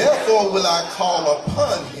 Therefore will I call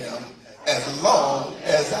upon him as long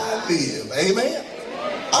as I live. Amen.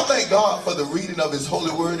 I thank God for the reading of his holy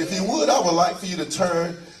word. If you would, I would like for you to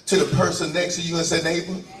turn to the person next to you and say,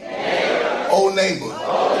 neighbor. Neighbor. Oh, neighbor.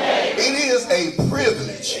 Oh, neighbor. It is a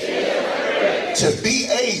privilege to be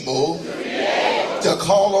able to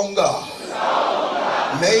call on God.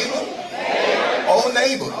 Neighbor. Oh,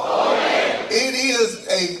 neighbor. It is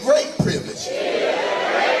a great privilege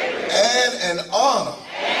and an honor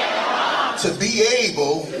to be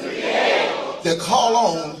able to call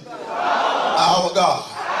on our God.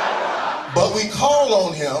 But we call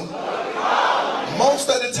on him most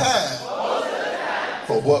of the time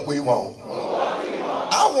for what we want.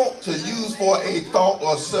 I want to use for a thought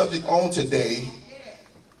or subject on today,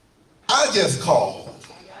 I just called.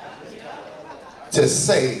 to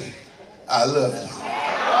say, I love you.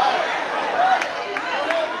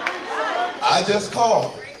 I just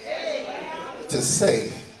called to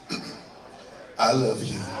say, I love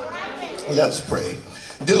you. Let's pray.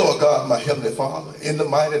 Dear Lord God, my Heavenly Father, in the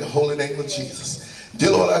mighty and holy name of Jesus.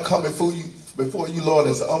 Dear Lord, I come before you, Lord,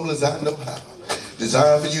 as humble as I know how.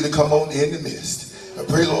 Desire for you to come on in the midst. I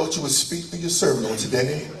pray, Lord, you would speak through your servant on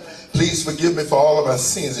today. Please forgive me for all of my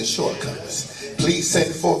sins and shortcomings. Please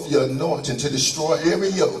send forth your anointing to destroy every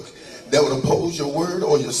yoke that would oppose your word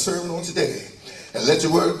or your sermon on today. And let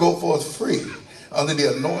your word go forth free under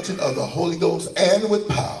the anointing of the Holy Ghost and with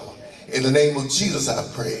power. In the name of Jesus, I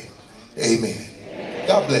pray. Amen.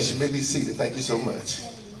 God bless you. You may be seated. Thank you so much.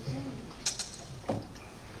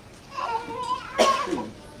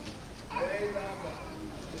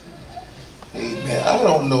 Amen. I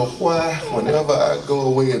don't know why whenever I go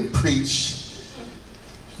away and preach,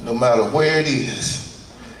 no matter where it is,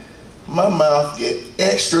 my mouth get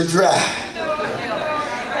extra dry.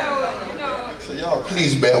 So y'all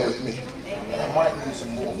please bear with me. I might need some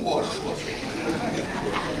more water.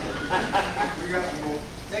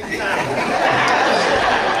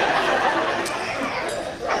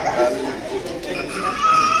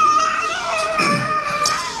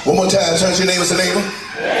 One more time, turn to your neighbor, say neighbor.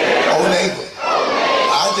 Oh neighbor,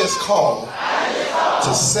 I just called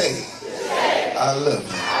to say I love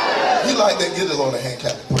you. You like that? Give the Lord a hand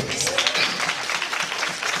clap of praise.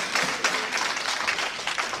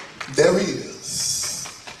 There is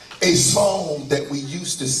a song that we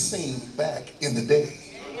used to sing back in the day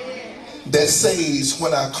that says,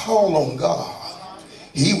 when I call on God,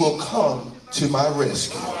 he will come to my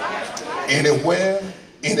rescue. Anywhere,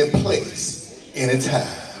 any place, any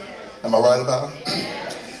time. Am I right about it?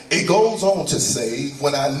 It goes on to say,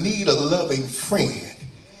 when I need a loving friend,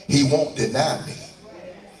 he won't deny me.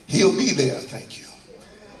 He'll be there, thank you.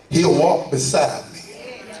 He'll walk beside me.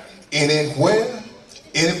 Anywhere,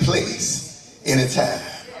 any place, any time.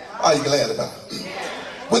 Are you glad about it?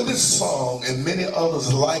 With this song and many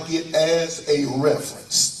others like it as a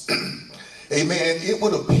reference, amen, it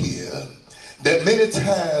would appear that many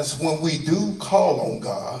times when we do call on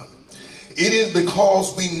God, it is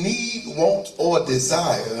because we need, want, or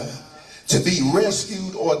desire to be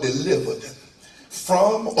rescued or delivered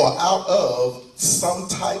from or out of some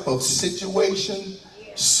type of situation,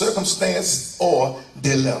 circumstance, or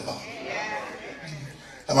dilemma.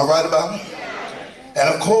 Am I right about it? And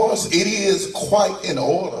of course, it is quite in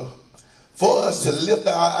order for us to lift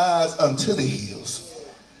our eyes unto the hills,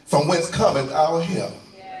 from whence cometh our help.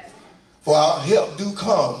 For our help do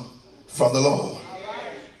come from the Lord.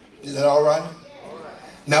 Is that all right?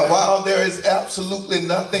 Now, while there is absolutely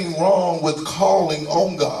nothing wrong with calling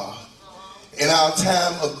on God in our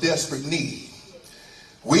time of desperate need,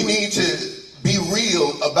 we need to be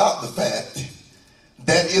real about the fact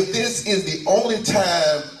that if this is the only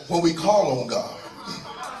time when we call on God,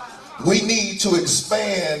 we need to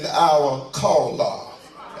expand our call log.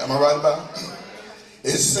 Am I right about it?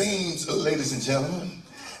 It seems, ladies and gentlemen,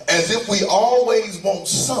 as if we always want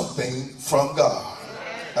something from God.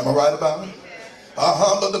 Am I right about it?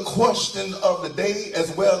 But the question of the day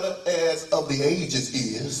as well as of the ages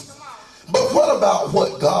is, but what about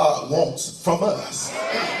what God wants from us?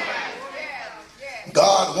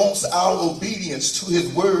 God wants our obedience to his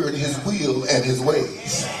word, his will, and his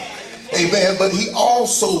ways. Amen. But he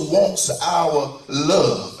also wants our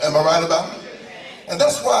love. Am I right about it? And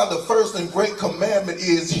that's why the first and great commandment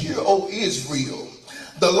is, hear, O Israel,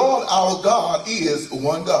 the Lord our God is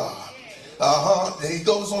one God. And he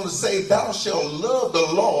goes on to say, thou shalt love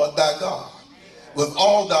the Lord thy God with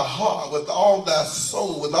all thy heart, with all thy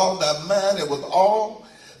soul, with all thy mind, and with all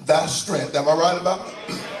thy strength. Am I right about it?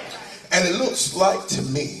 And it looks like to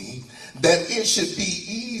me that it should be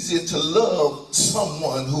easier to love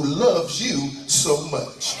someone who loves you so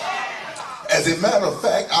much. As a matter of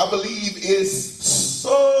fact, I believe it's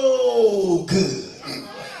so good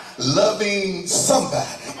loving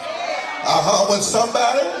somebody. When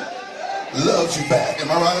somebody loves you back.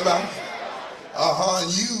 Am I right about it?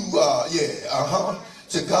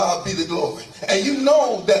 To God be the glory. And you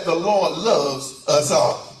know that the Lord loves us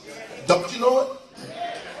all. Don't you know it?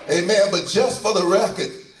 Amen. But just for the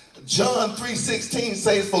record, John 3:16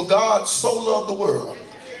 says, for God so loved the world,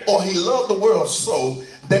 or he loved the world so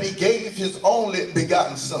that he gave his only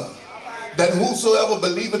begotten son, that whosoever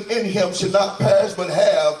believeth in him should not perish but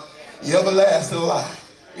have everlasting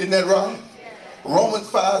life. Isn't that right? Romans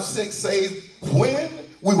 5:6 says, when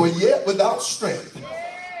we were yet without strength,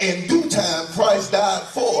 in due time Christ died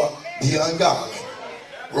for the ungodly.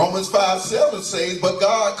 Romans 5:7 says, but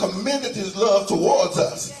God commended his love towards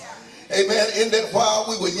us, Amen. In that while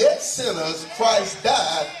we were yet sinners, Christ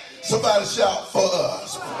died. Somebody shout, for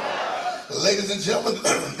us. Ladies and gentlemen,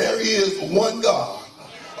 there is one God,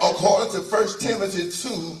 according to 1 Timothy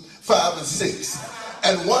 2:5-6,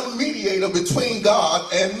 and one mediator between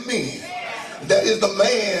God and men. That is the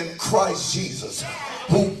man Christ Jesus,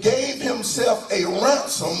 who gave himself a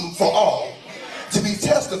ransom for all, to be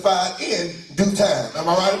testified in due time. Am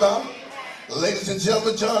I right about it? Ladies and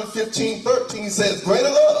gentlemen, John 15:13 says, greater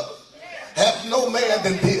love hath no man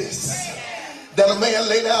than this, that a man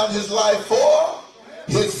lay down his life for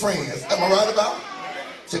his friends. Am I right about it?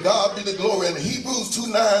 To God be the glory. And Hebrews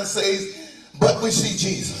 2:9 says, but we see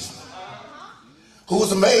Jesus, who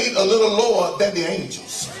was made a little lower than the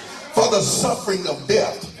angels, for the suffering of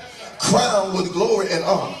death, crowned with glory and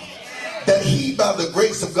honor, that he by the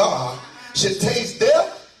grace of God should taste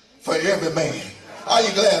death for every man. Are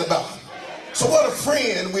you glad about it? So what a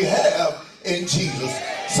friend we have in Jesus.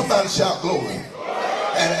 Somebody shout glory.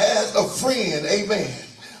 And as a friend, amen.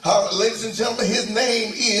 Ladies and gentlemen, his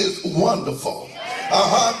name is Wonderful.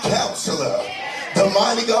 Counselor, the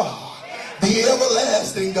mighty God, the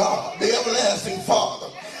everlasting God, the everlasting Father.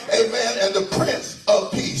 Amen. And the Prince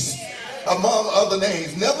of Peace, among other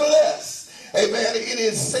names. Nevertheless, amen, it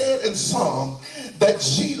is said in Psalm that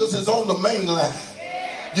Jesus is on the main line.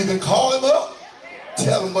 You can call him up,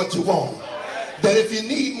 tell him what you want. That if you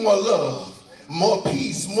need more love, more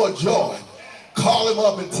peace, more joy, call him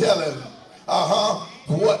up and tell him,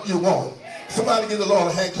 what you want. Somebody give the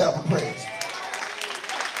Lord a hand clap of praise.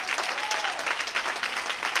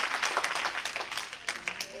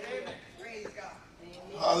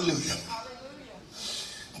 Hallelujah.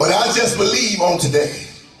 But I just believe on today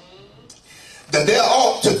that there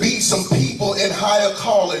ought to be some people in higher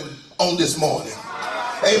calling on this morning.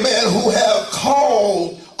 Amen. Who have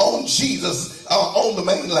called on Jesus on the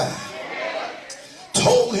main line.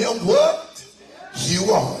 Told him what you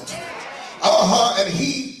want. And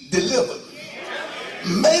he delivered.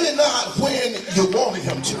 Maybe not when you wanted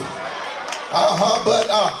him to. But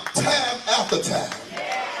time after time.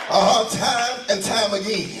 Time and time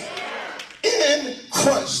again. In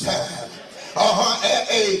crunch time. At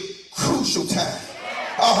a crucial time.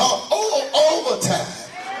 Overtime.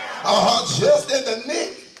 Just in the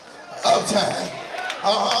nick of time.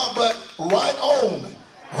 But right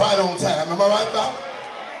on time. Am I right about it?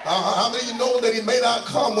 How many of you know that he may not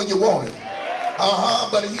come when you want him?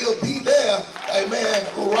 But he'll be there, amen,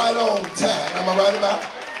 right on time. Am I right about it?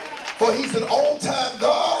 For he's an on-time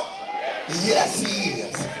God. Yes, he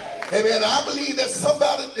is. Amen. I believe that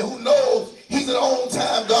somebody who knows he's an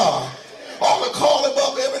on-time God ought to call him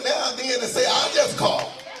up every now and then and say, I just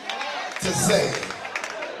called to say,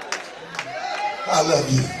 I love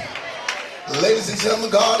you. Ladies and gentlemen,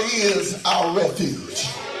 God is our refuge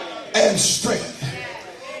and strength,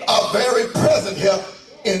 a very present help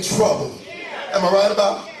in trouble. Am I right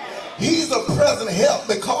about it? He's a present help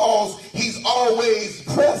because he's always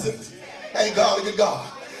present. Ain't God a good God?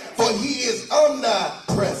 For he is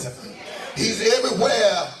omnipresent. He's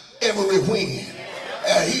everywhere, everywhere.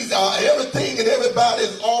 He's everything and everybody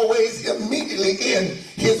is always immediately in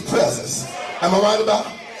his presence. Am I right about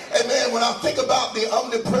it? Amen. When I think about the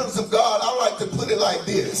omnipresence of God, I like to put it like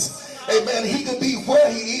this. Amen. He could be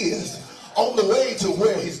where he is on the way to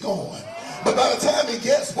where he's going. But by the time he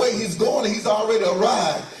gets where he's going, he's already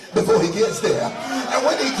arrived before he gets there. And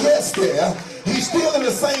when he gets there, he's still in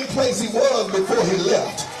the same place he was before he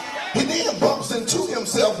left. He then bumps into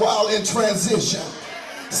himself while in transition,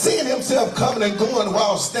 seeing himself coming and going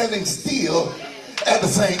while standing still at the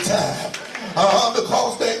same time.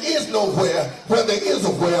 Because there is nowhere where there is a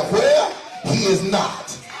where he is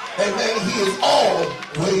not. Amen. He is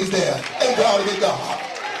always there. And God is God.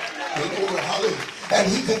 Hallelujah. And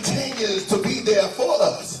he continues to be there for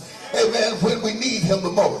us. Amen. When we need him the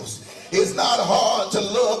most. It's not hard to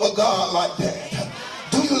love a God like that.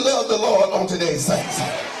 Do you love the Lord on today's saints?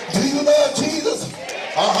 Do you love Jesus?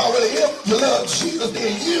 Well, if you love Jesus,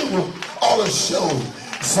 then you ought to show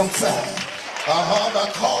some sign. By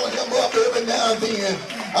calling him up every now and then,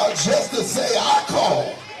 just to say, I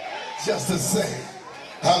call. Just to say,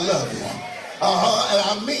 I love you. And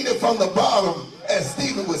I mean it from the bottom, as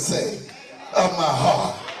Stephen would say, of my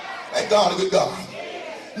heart. Thank God, good God.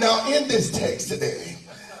 Now, in this text today,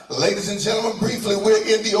 ladies and gentlemen, briefly, we're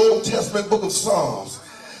in the Old Testament book of Psalms,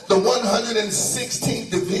 the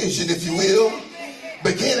 116th division, if you will,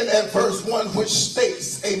 beginning at verse 1, which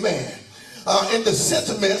states, amen, in the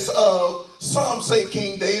sentiments of, some say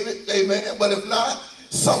King David, amen, but if not,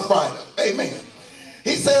 some writer, amen.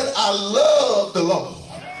 He said, I love the Lord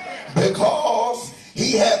because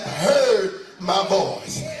he hath heard my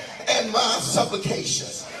voice and my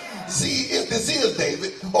supplications. See, if this is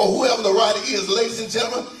David, or whoever the writer is, ladies and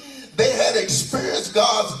gentlemen, they had experienced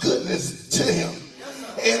God's goodness to him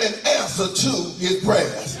in an answer to his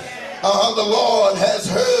prayers. The Lord has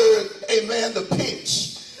heard, amen, the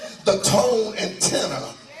pitch, the tone and tenor,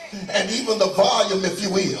 and even the volume, if you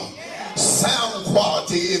will, sound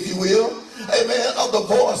quality, if you will, amen, of the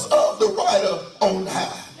voice of the writer on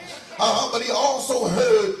high. But he also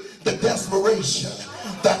heard the desperation,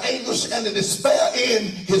 the anguish, and the despair in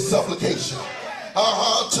his supplication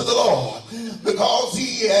to the Lord, because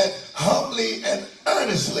he had humbly and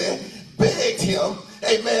earnestly begged him,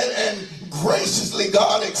 amen, and graciously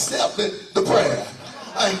God accepted the prayer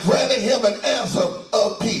and granted him an answer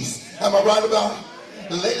of peace. Am I right about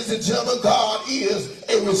it? Ladies and gentlemen, God is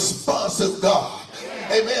a responsive God.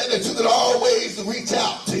 Amen, that you can always reach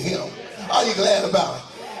out to him. Are you glad about it?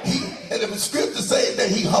 And the scripture says that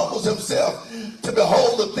he humbles himself to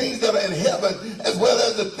behold the things that are in heaven as well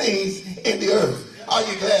as the things in the earth. Are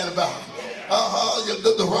you glad about it?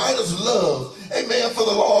 The writer's love, amen, for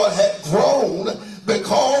the Lord had grown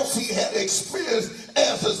because he had experienced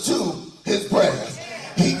answers to his prayers.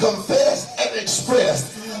 He confessed and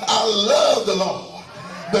expressed, I love the Lord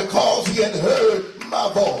because he had heard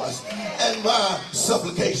my voice and my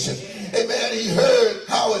supplication. Amen. He heard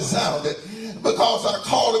how it sounded because I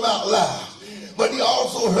called him out loud. But he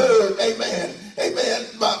also heard, amen,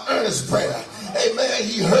 my earnest prayer. Amen.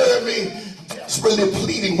 He heard me desperately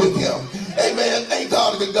pleading with him. Amen. Thank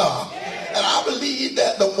God to God. And I believe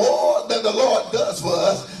that the more that the Lord does for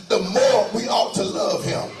us, the more we ought to love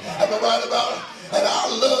him. Am I right about it? And our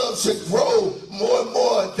love should grow more and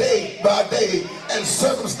more day by day and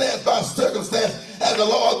circumstance by circumstance as the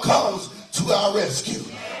Lord comes to our rescue.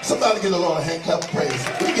 Somebody give the Lord a hand clap of praise.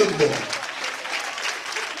 We're getting there.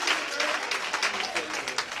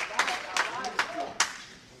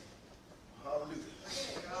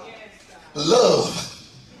 Love,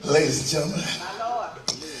 ladies and gentlemen,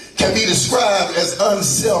 can be described as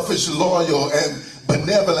unselfish, loyal, and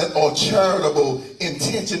benevolent or charitable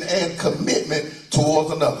intention and commitment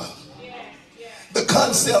towards another. The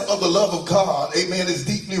concept of the love of God, amen, is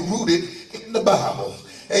deeply rooted in the Bible.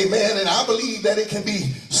 Amen. And I believe that it can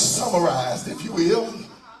be summarized, if you will,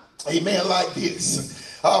 amen, like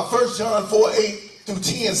this. 1 John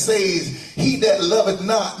 4:8-10 says, he that loveth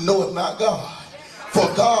not knoweth not God, for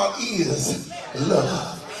God is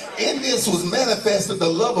love. In this was manifested the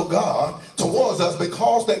love of God towards us,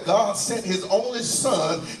 because that God sent his only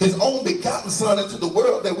son, his only begotten son, into the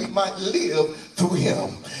world that we might live through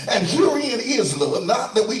him. And herein is love,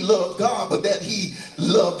 not that we love God, but that he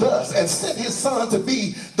loved us and sent his son to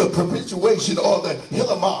be the propitiation, or the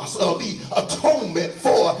hilamos, or the atonement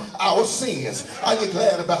for our sins. Are you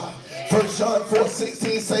glad about it? 1 John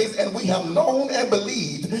 4:16 says, and we have known and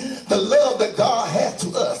believed the love that God hath to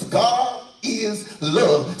us. God is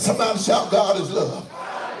love. Somebody shout, God is love.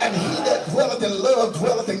 And he that dwelleth in love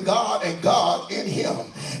dwelleth in God, and God in him.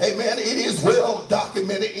 Amen. It is well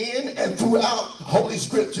documented in and throughout Holy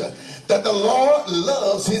Scripture that the Lord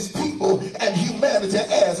loves his people and humanity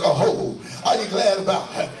as a whole. Are you glad about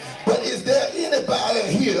it? But is there anybody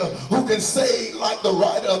here who can say, like the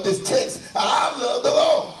writer of this text, I love the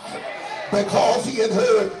Lord because he had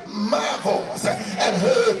heard my voice and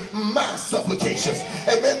heard my supplications?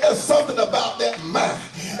 Amen. There's something about that mine.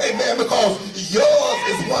 Amen. Because yours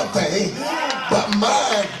is one thing, but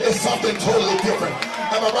mine is something totally different.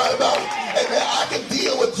 Am I right about it? Amen. I can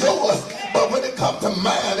deal with yours, but when it comes to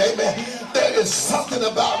mine, amen, there is something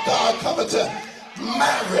about God coming to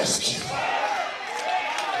my rescue.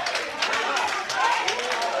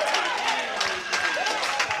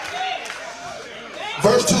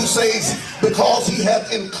 Verse 2 says, because he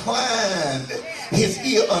hath inclined his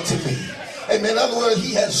ear unto me. Amen. In other words,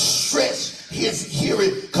 he has stretched his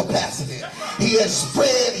hearing capacity. He has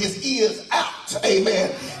spread his ears out.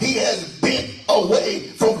 Amen. He has bent away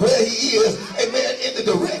from where he is. Amen. In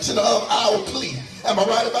the direction of our plea. Am I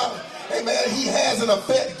right about it? Amen. He has in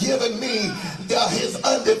effect given me his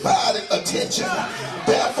undivided attention.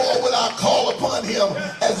 Therefore will I call upon him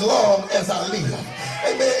as long as I live.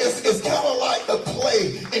 Amen. It's kind of like the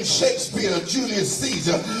play in Shakespeare, Julius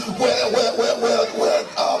Caesar, where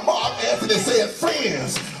Mark Anthony said,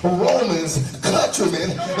 friends, Romans,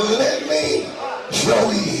 countrymen, lend me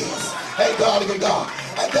your ears. Hey, God is God.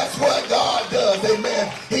 And that's what God does.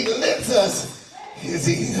 Amen. He lends us his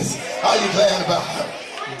ears. Are you glad about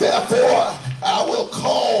it? Therefore, I will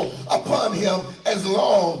call upon him as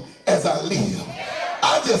long as I live.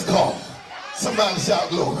 I just call. Somebody shout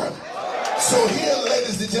glory. So here,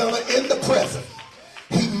 ladies and gentlemen, in the present,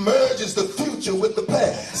 he merges the future with the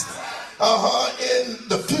past. In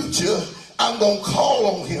the future, I'm going to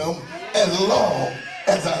call on him as long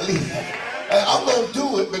as I live. And I'm going to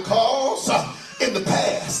do it because in the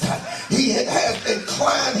past, he has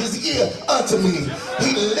inclined his ear unto me.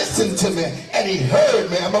 He listened to me and he heard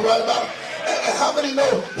me. Am I right about it? And how many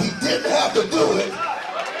know he didn't have to do it,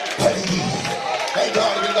 but he did? Thank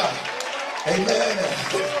God to God. Amen.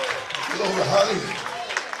 Glory, hallelujah.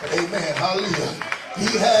 Amen. Hallelujah.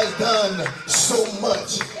 He has done so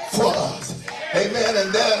much for us. Amen.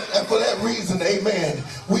 And for that reason, amen,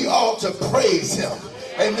 we ought to praise him.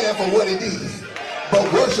 Amen, for what he did.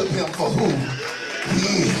 But worship him for who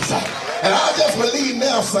he is. And I just believe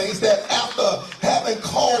now, saints, that after having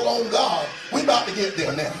called on God, we're about to get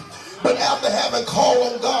there now. But after having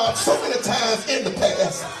called on God so many times in the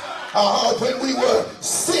past, when we were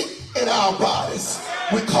sick in our bodies,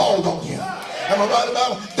 we called on him. Am I right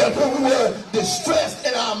about it? That when we were distressed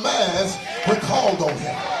in our minds, we called on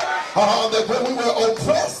him. That when we were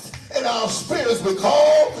oppressed in our spirits, we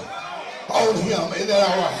called on him. Isn't that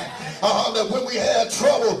all right? That when we had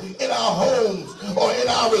trouble in our homes or in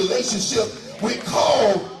our relationship, we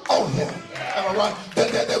called on him. Am I right?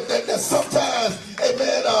 That sometimes,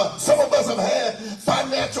 amen, some of us have had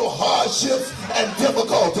financial hardships and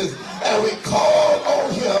difficulties, and we called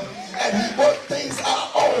on him, and he worked things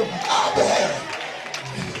out on our behalf.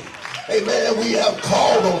 Amen. We have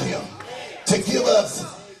called on him to give us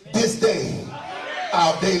this day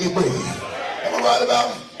our daily bread. Am I right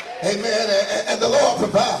about it? Amen. And the Lord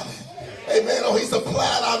provided. Amen. Oh, he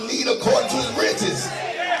supplied our need according to his riches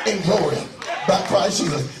in glory by Christ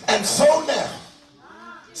Jesus. And so now,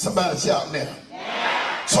 somebody shout now.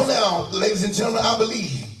 So now, ladies and gentlemen, I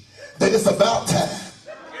believe that it's about time.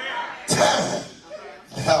 Time.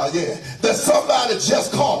 Hell yeah. That somebody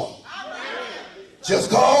just called. Just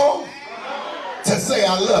called to say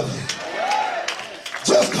I love you.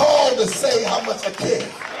 Just called to say how much I care.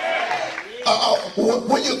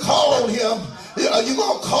 When you call on him, you're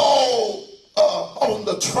going to call on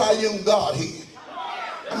the triune Godhead.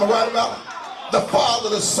 Am I right about it? The Father,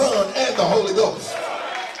 the Son, and the Holy Ghost.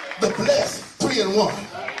 The blessed 3 in 1.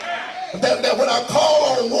 That when I call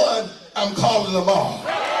on one, I'm calling them all.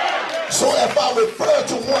 So if I refer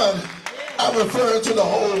to one, I'm referring to the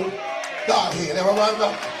whole Godhead. Am I right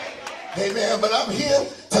about it? Amen. But I'm here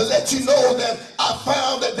to let you know that I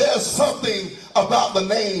found that there's something about the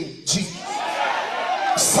name Jesus.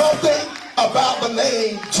 Something about the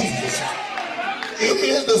name Jesus. It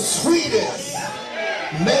is the sweetest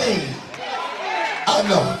name I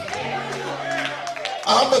know.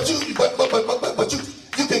 But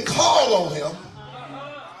you can call on him.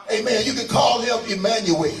 Amen. You can call him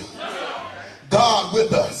Emmanuel, God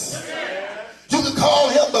with us. You can call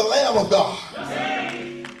him the Lamb of God.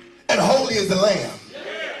 And holy is the Lamb.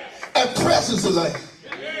 And precious the Lamb.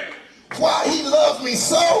 Why he loves me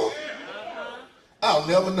so, I'll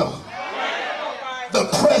never know. The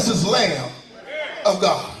precious Lamb of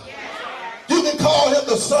God. You can call him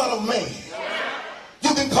the Son of Man.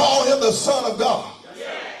 You can call him the Son of God.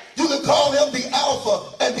 You can call him the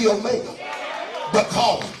Alpha and the Omega. But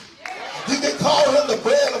call him. You can call him the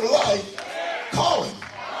bread of life. Call him.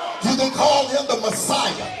 You can call him the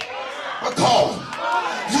Messiah. But call him.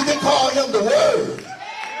 You can call him the Word.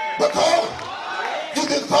 But call him. You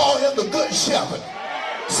can call him the Good Shepherd.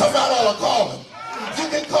 Somebody ought to call him. You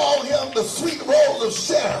can call him the sweet rose of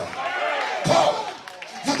Sharon. Call him.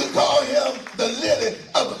 You can call him the lily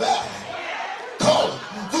of the valley. Call him.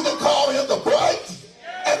 You can call him the bright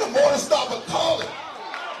and the morning star. But call him.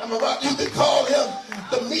 Am I right? You can call him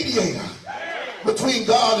the mediator between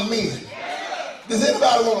God and men. Does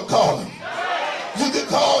anybody want to call him? You can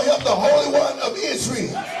call him the Holy One of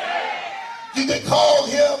Israel. You can call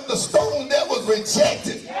him the stone that was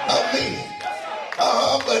rejected of men.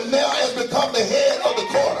 But now has become the head of the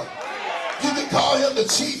corner. You can call him the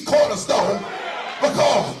chief cornerstone. But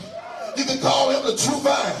call him. You can call him the true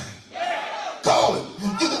vine. Call him.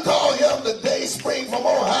 You can call him the day spring from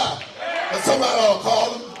on high. And somebody ought to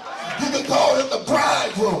call him. You can call him the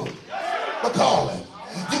bridegroom. But call him.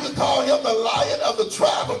 You can call him the Lion of the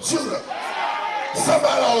tribe of Judah.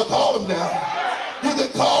 Somebody ought to call him now. You can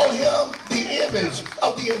call him the image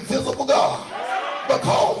of the invisible God. But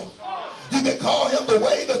call him. You can call him the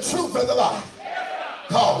way, the truth, and the life.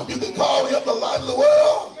 Call him. You can call him the light of the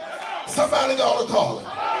world. Somebody ought to call him.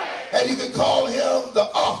 And you can call him the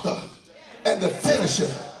author and the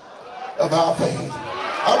finisher of our faith.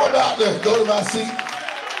 I'm about to go to my seat.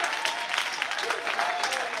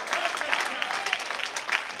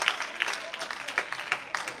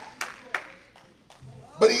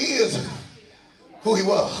 But he is who he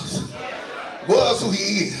was who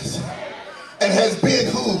he is, and has been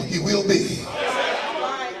who he will be.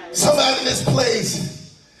 Somebody in this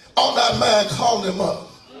place, on that mind, call them up.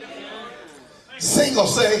 Sing or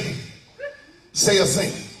say or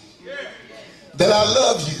sing. That I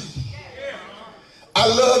love you. I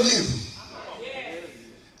love you.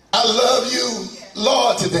 I love you,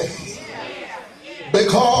 Lord, today.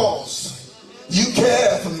 Because you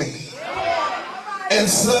care for me in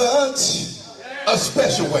such a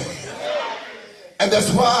special way. And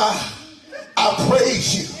that's why I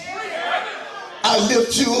praise you. I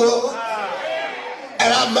lift you up.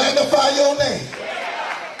 And I magnify your name.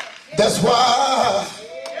 That's why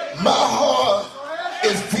my heart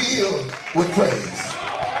is filled with praise.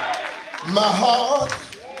 My heart,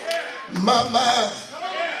 my mind,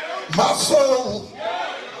 my soul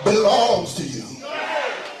belongs to you.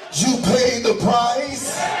 You paid the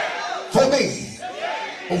price for me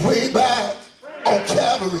way back on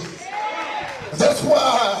Calvary. That's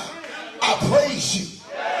why I praise you.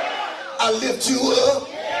 I lift you up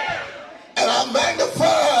and I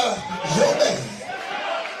magnify your name.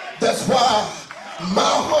 That's why my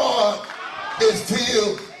heart is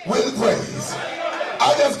filled with praise.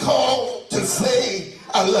 I just called to say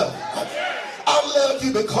I love you. I love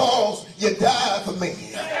you because you died for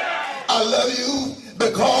me. I love you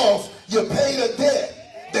because you paid a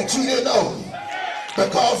debt that you didn't owe.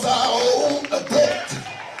 Because I owed a debt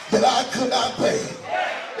that I could not pay.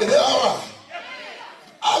 Is that all right?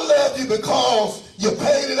 I love you because you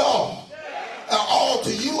paid it all. And all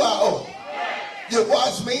to you I owe. You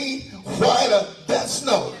washed me whiter than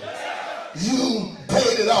snow. You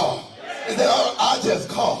paid it all. Is that all? I just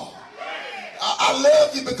called. I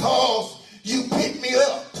love you because you picked me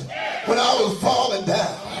up when I was falling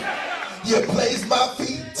down. You placed my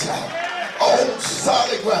feet on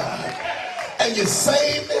solid ground. And you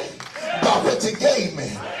saved me by what you gave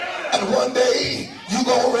me. And one day you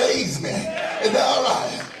gonna raise me. Is that all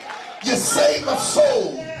right? You saved my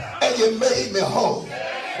soul and you made me whole.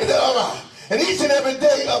 Is that all right? And each and every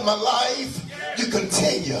day of my life, you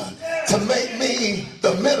continue to make me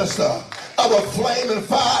the minister of a flaming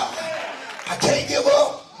fire. I can't give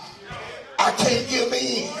up. I can't give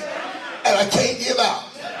in. And I can't give out.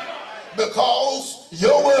 Because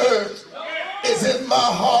your word is in my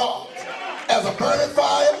heart as a burning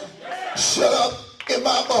fire shut up in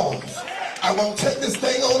my bones. I won't take this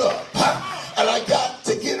thing on up. And I got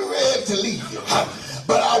to get ready to leave you.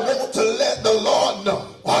 But I want to let the Lord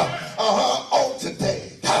know on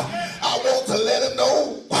today. I want to let him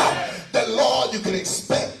know that, Lord, you can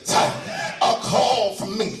expect a call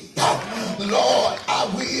from me. Lord, I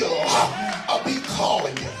will I'll be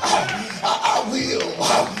calling you. I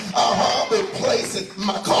will be placing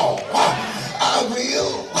my call. I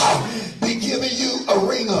will be giving you a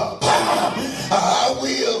ring up. I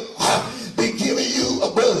will be giving you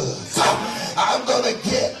a buzz. I'm gonna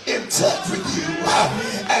get in touch with you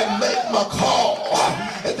and make my call.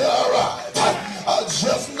 And all right,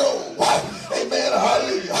 just know, amen,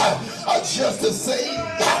 hallelujah, just to say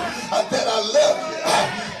that I love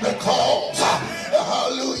you because,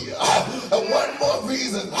 hallelujah, one more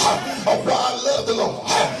reason why I love the Lord,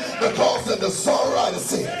 because the songwriter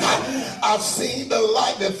said, I've seen the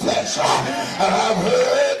lightning flash and I've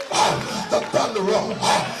heard the thunder roll.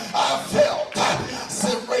 I felt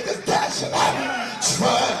sin breakers dashing,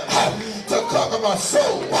 trying to conquer my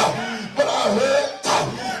soul, but I heard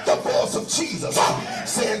the voice of Jesus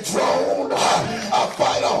saying, Draughn, I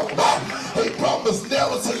fight on. He promised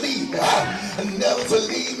never to leave me and never to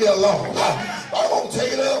leave me alone. I'm going to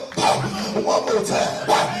take it up one more time.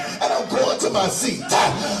 And I'm going to my seat.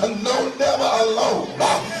 No, never alone.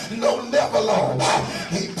 No, never alone.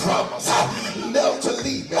 He promised never to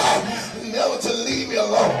leave me. Never to leave me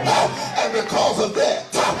alone. And because of that,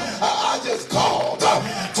 I just called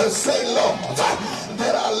to say, Lord,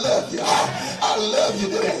 that I love you. I love you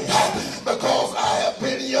today because I have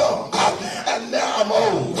been young and now I'm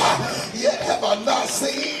old. Yet have I not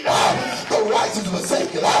seen the righteous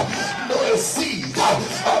forsaken, nor his seed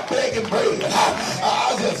begging bread.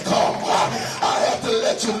 I just call. I have to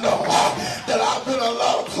let you know that I've been a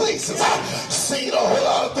lot of places, seen a whole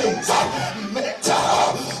lot of things, met a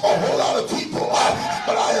whole lot of people,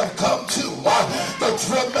 but I have come to the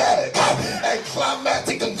dramatic and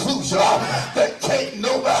climactic conclusion that can't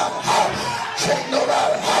nobody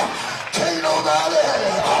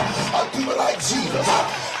do it like Jesus.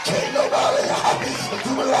 Can't nobody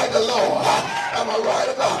do it like the Lord. Am I right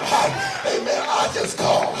about it? Amen. I just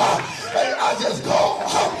call. I just call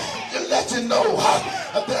to let you know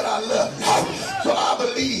that I love you. So I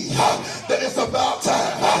believe that it's about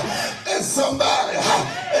time that somebody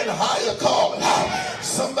in higher calling,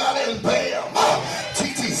 somebody in BAM,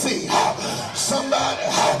 TTC, somebody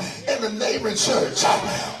in in the neighboring church.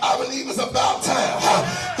 I believe it's about time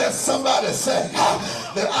that somebody say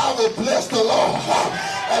that I will bless the Lord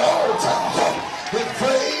at all times. His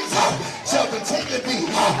praise shall continue to be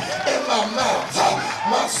in my mouth.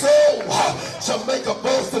 My soul shall make a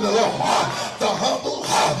boast in the Lord. The humble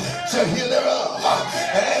shall hear thereof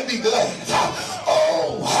and be glad.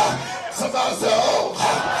 Oh, somebody say, oh.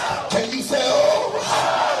 Can you say,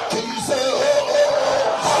 oh? Can you say, oh,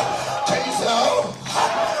 oh? Can you say, oh?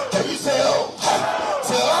 Can you say, oh?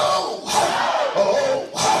 Say, oh,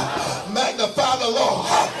 oh. Magnify the Lord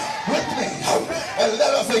with me and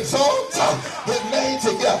let us exalt his name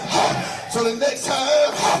together. So the next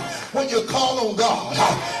time when you call on God,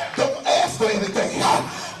 don't ask for anything.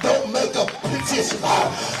 Don't make a petition.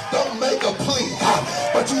 Don't make a plea.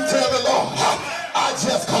 But you tell the Lord, I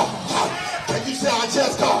just called. Can you say I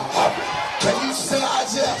just called? Can you say I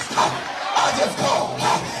just called?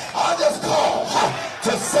 I just called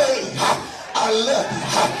to say I love you.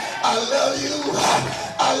 I love you.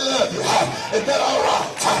 I love you. Is that all right?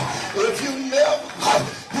 If you never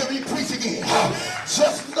hear me preach again,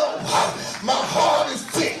 just know my heart is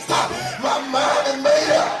fixed. My mind is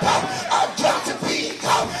made up. I've got to be.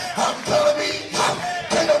 I'm gonna be.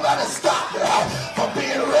 Can't nobody stop me from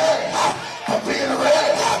being ready. From being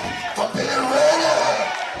ready. From being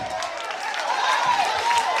ready.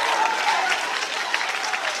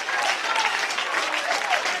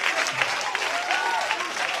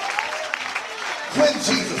 When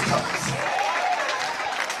Jesus comes,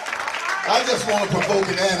 I just want to provoke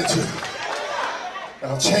an attitude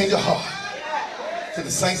that'll change your heart to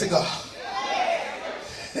the saints of God.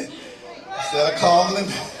 Instead of calling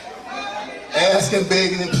him, asking,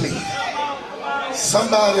 begging, and pleading,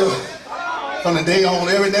 somebody from the day on,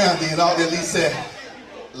 every now and then, ought to at least say,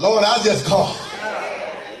 Lord, I just called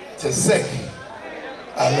to say,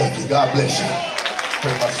 I love you. God bless you.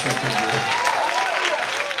 Pray my strength in you.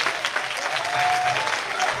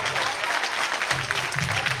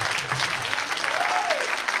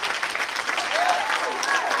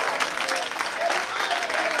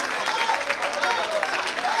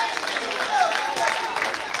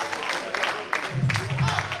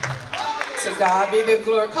 To God be the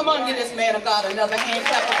glory. Come on, give this man of God another hand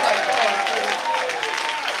clap of praise.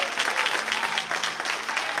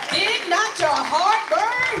 Did not your heart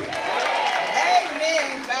burn?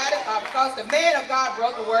 Amen. Because the man of God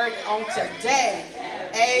brought the word on today.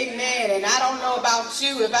 Amen. And I don't know about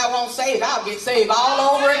you. If I won't save, I'll get saved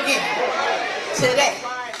all over again today.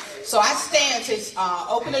 So I stand to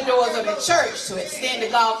open the doors of the church to extend the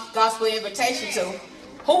gospel invitation to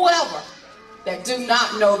whoever that do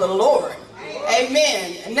not know the Lord.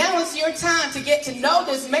 Amen. And now it's your time to get to know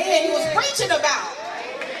this man he was preaching about.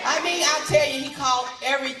 I mean, I tell you, he called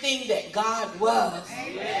everything that God was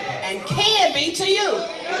and can be to you.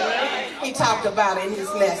 He talked about it in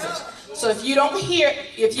his message. So if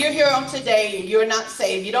you're here on today and you're not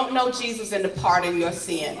saved, you don't know Jesus and the pardon of your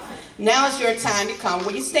sin, now is your time to come.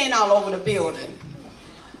 Will you stand all over the building?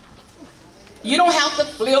 You don't have to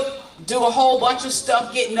flip, do a whole bunch of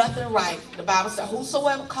stuff, get nothing right. The Bible says,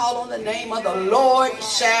 whosoever call on the name of the Lord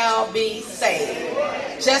shall be saved.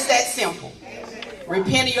 Just that simple.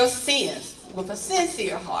 Repent of your sins with a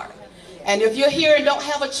sincere heart. And if you're here and don't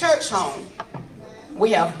have a church home,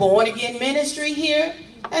 we have born again ministry here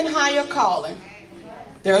and higher calling.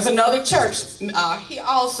 There's another church here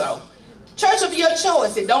also. Church of your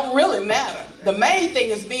choice, it don't really matter. The main thing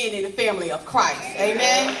is being in the family of Christ.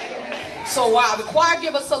 Amen. So while the choir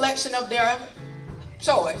give a selection of their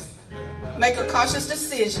choice, make a conscious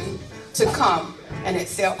decision to come and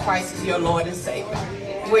accept Christ as your Lord and Savior.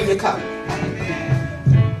 Will you come?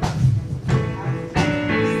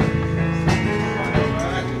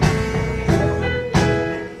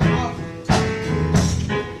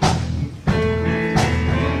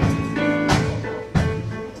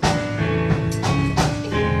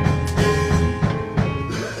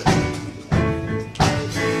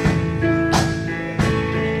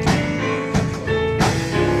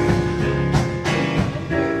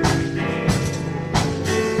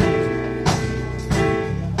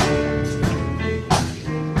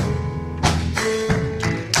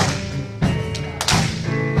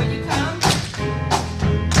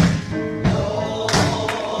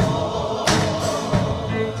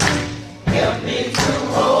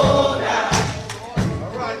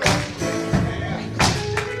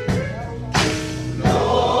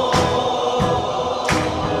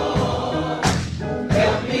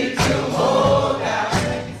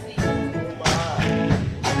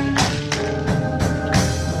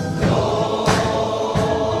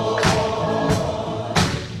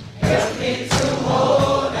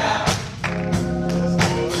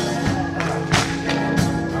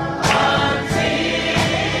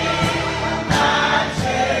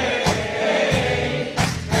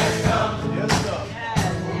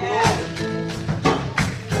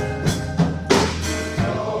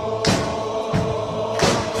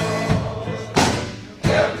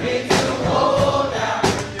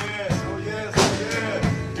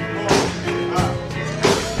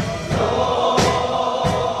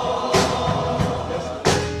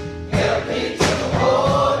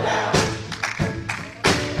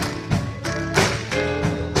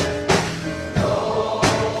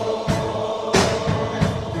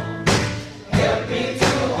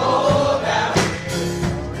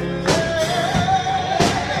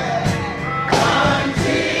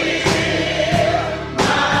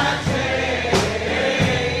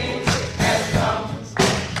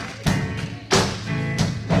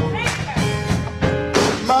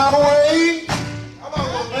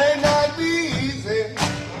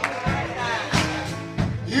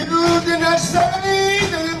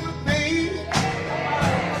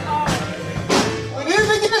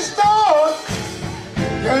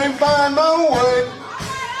 find my way.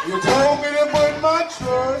 You told me to put my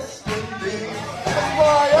trust in thee. That's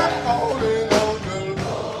why I'm calling on the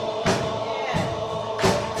Lord.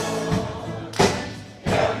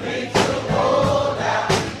 Help me to hold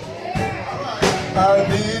out. I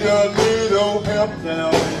need a little help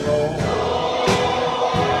now, Lord.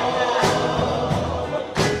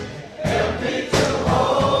 Help me to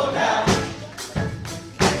hold out.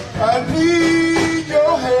 I need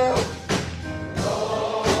your help.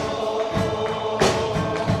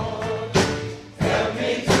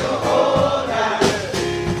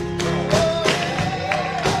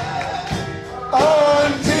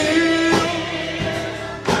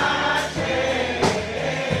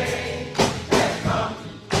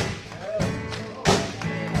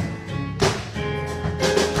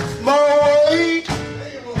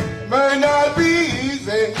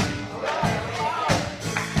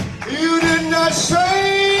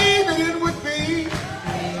 Say that it would be,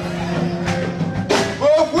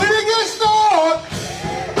 but when it gets dark,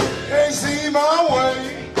 can't see my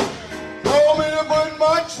way. Told me to put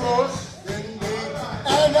my trust in thee,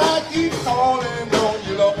 and I keep calling on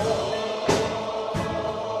you, Lord.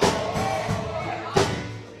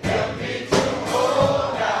 Help me to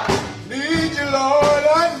hold out. Need you, Lord,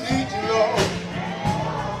 I need you, Lord.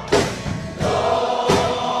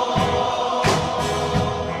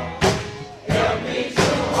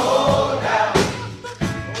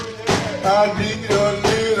 I need a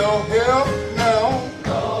little help now.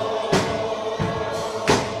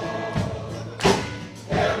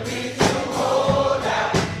 Help me to hold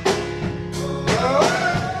out.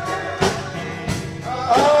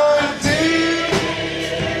 Until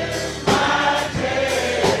my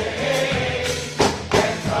day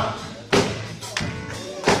has come.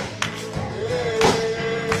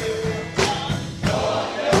 Lord,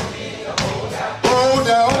 help me to hold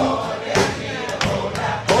out.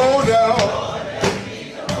 Hold out.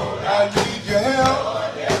 I need your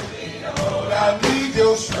help. I need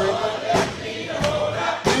your strength.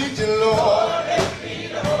 Need you, Lord.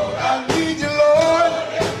 I need you,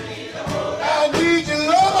 Lord. I need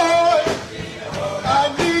you, Lord.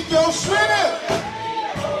 I need your strength.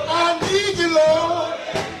 I need you, Lord.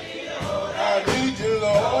 I need you,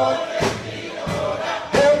 Lord.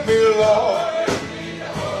 Help me, Lord.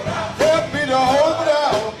 Help me to hold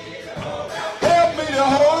out. Help me to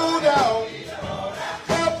hold out.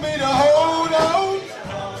 Help me to hold on.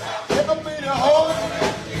 Help me to hold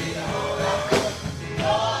on.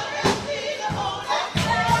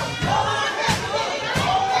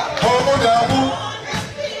 Hold down.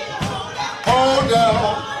 Hold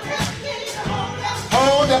down.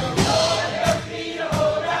 Hold down.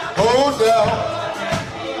 Hold down.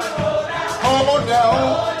 Hold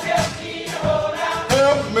down.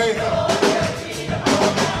 Help me.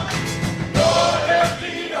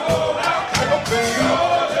 Help me.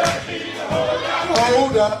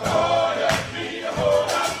 Hold up.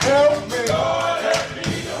 Help me.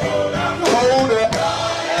 Hold up.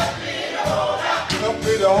 Help me to hold up. Help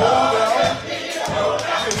me to hold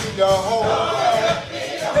out.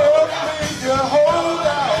 Help me to hold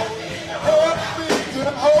out. Help me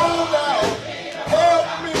to hold out.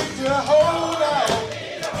 Help me to hold out.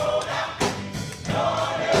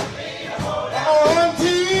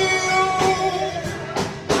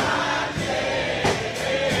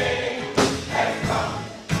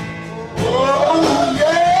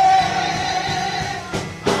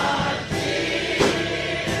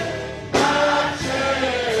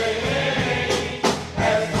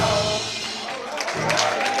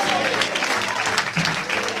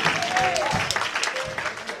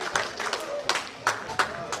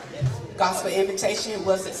 Gospel invitation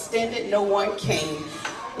was extended, no one came.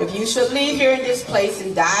 If you should leave here in this place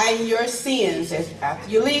and die in your sins, after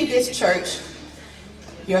you leave this church,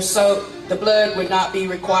 the blood would not be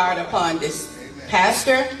required upon this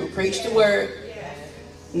pastor who preached the word,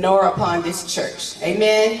 nor upon this church.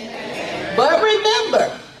 Amen. Amen. But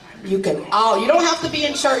remember, you don't have to be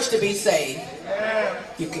in church to be saved.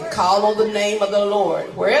 You can call on the name of the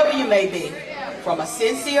Lord, wherever you may be, from a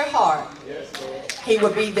sincere heart. He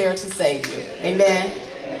will be there to save you. Amen.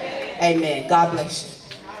 Amen. God bless you.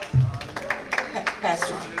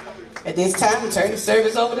 Pastor, at this time, we turn the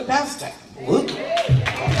service over to Pastor. Whoop.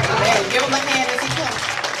 Amen. Give him a hand as he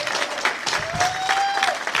comes.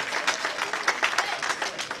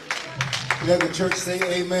 Let the church say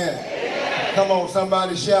amen. Amen. Come on,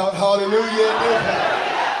 somebody shout hallelujah.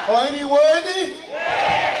 Oh, ain't he worthy?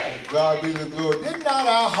 God be the glory. Did not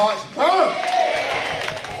our hearts burn?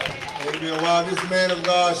 Amen. While this man of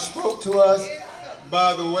God spoke to us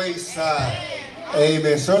by the wayside.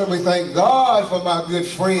 Amen. Certainly we thank God for my good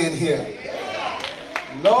friend here.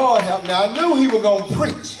 Lord help me. I knew he was going to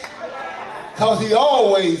preach, because he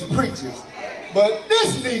always preaches. But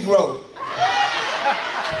this Negro,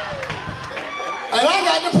 and I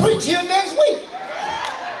got to preach here next week.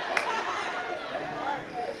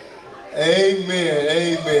 Amen,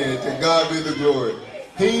 amen. To God be the glory.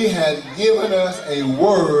 He has given us a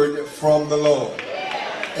word from the Lord.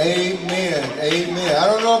 Amen, amen. I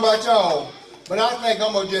don't know about y'all, but I think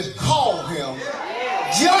I'm going to just call him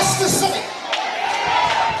just to say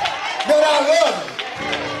that I love him.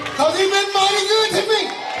 Because he's been mighty good to me.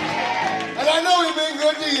 And I know he's been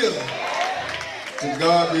good to you. To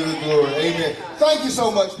God be the glory. Amen. Thank you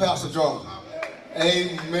so much, Pastor Draughn.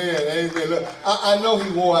 Amen, amen. Look, I know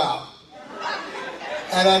he wore out.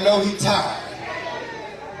 And I know he's tired.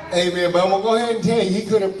 Amen. But I'm going to go ahead and tell you, he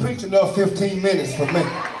could have preached enough 15 minutes for me.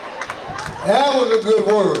 That was a good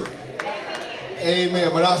word.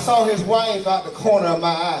 Amen. But I saw his wife out the corner of my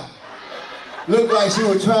eye. Looked like she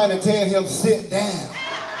was trying to tell him, sit down.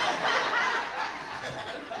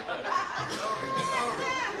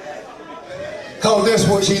 Because that's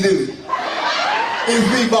what she do.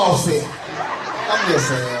 If me bossy. I'm just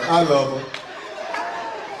saying, I love her.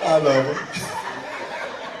 I love her.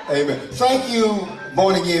 Amen. Thank you,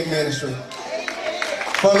 Born Again Ministry,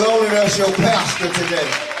 for loaning us your pastor today.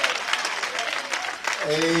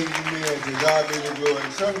 Amen. To God be the glory.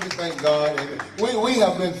 And certainly thank God. Amen. We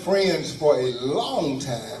have been friends for a long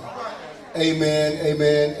time. Amen.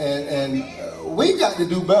 Amen. And we got to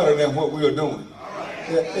do better than what we are doing.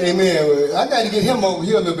 Amen. I got to get him over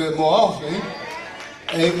here a little bit more often.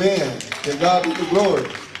 Amen. To God be the glory.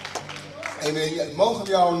 Amen. Most of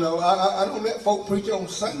y'all know I don't let folk preach on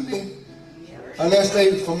Sunday unless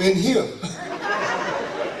they from in here.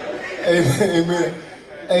 Amen. Amen.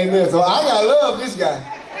 Amen. So I gotta love this guy.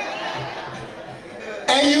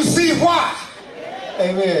 And you see why.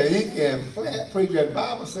 Amen. He can flat preach. The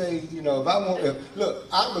Bible says, you know, look,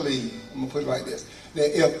 I believe, I'm gonna put it like this,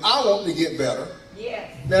 that if I want to get better,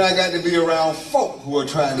 then I got to be around folk who are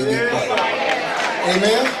trying to get better.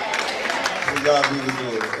 Amen. To God be the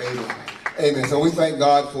glory. Amen. Amen. So we thank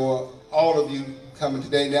God for all of you coming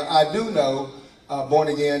today. Now, I do know, Born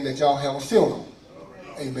Again, that y'all have a funeral.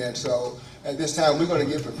 Amen. So at this time, we're going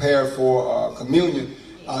to get prepared for communion.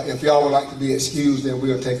 If y'all would like to be excused, then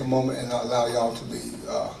we'll take a moment and allow y'all to be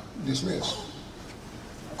dismissed.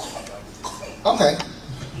 Okay.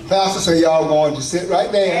 Pastor, so y'all going to sit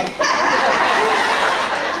right there.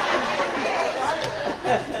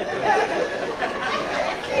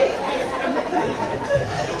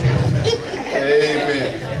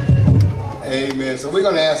 Amen. Amen. So we're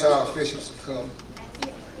going to ask our officials to come.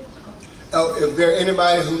 If there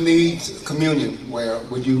anybody who needs communion,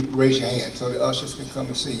 would you raise your hand so the ushers can come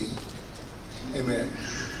and see you? Amen.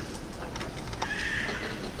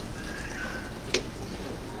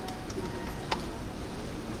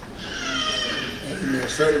 Amen.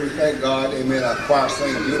 Certainly we thank God. Amen. Our choir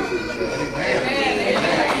sang beautifully. Amen.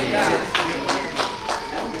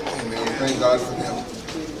 Amen. We thank God for them.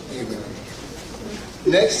 Amen.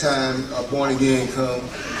 Next time Born Again come,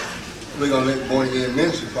 we're going to let Born Again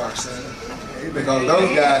Ministry choir sing. Because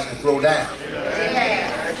those guys can throw down.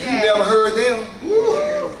 You never heard them?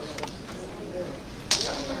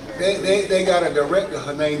 They got a director,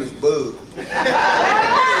 her name is Bug.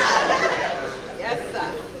 Yes,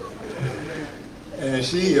 sir. And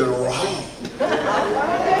she is raw.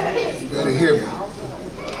 You better hear me.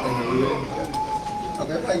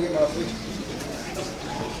 Okay, if I get my picture.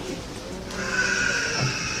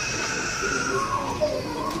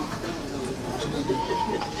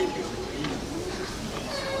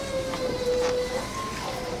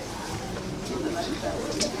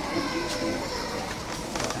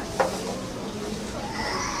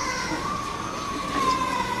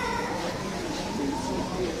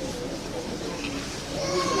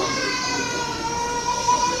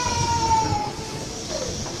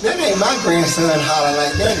 That ain't my grandson hollering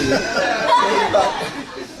like that is.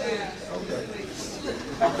 Okay.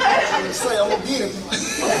 Say I'm gonna get him.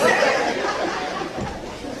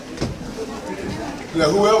 Now,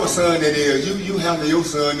 whoever son that is, you handle your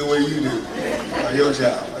son the way you do, or your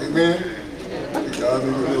child. Amen. God be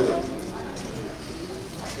the Lord.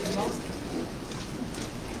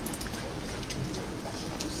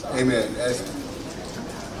 Amen. Has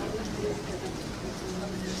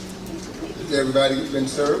everybody been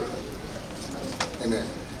served? Amen.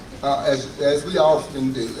 As we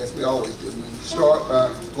often do, as we always do, we start by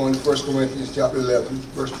going to 1 Corinthians chapter 11,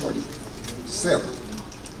 verse 27.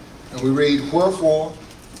 And we read, "Wherefore,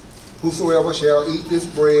 whosoever shall eat this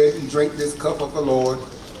bread and drink this cup of the Lord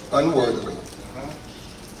unworthily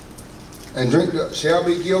and drink shall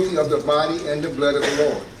be guilty of the body and the blood of the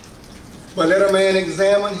Lord. But let a man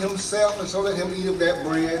examine himself, and so let him eat of that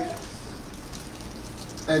bread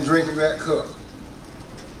and drink of that cup.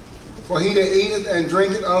 For he that eateth and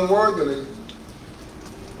drinketh unworthily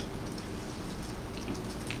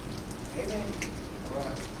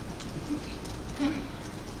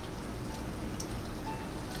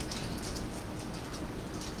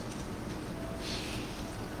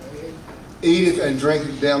eateth and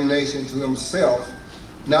drinketh damnation to himself,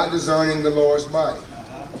 not discerning the Lord's body.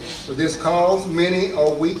 For this cause many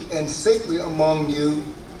are weak and sickly among you,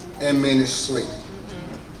 and many sleep.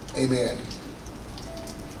 Amen.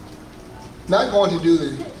 Not going to do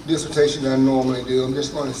the dissertation that I normally do. I'm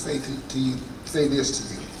just going to say this to you.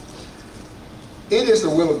 It is the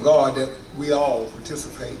will of God that we all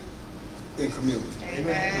participate in communion.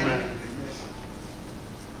 Amen.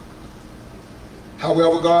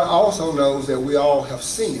 However, God also knows that we all have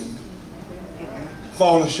sinned,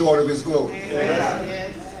 fallen short of his glory.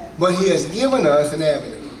 Amen. But he has given us an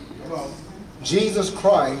advocate, Jesus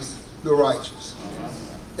Christ the righteous.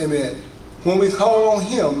 Amen. When we call on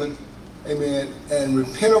him, amen, and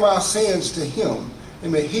repent of our sins to him,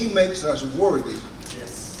 amen, he makes us worthy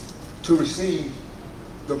to receive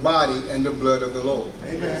the body and the blood of the Lord.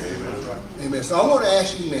 Amen. Amen. So I want to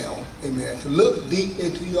ask you now, amen, to look deep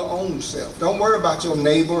into your own self. Don't worry about your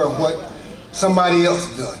neighbor or what somebody else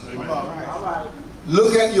done. Amen.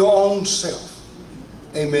 Look at your own self,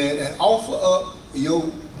 amen, and offer up your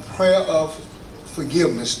prayer of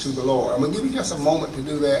forgiveness to the Lord. I'm going to give you just a moment to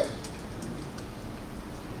do that.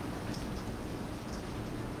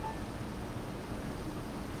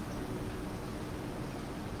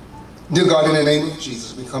 Dear God, in the name of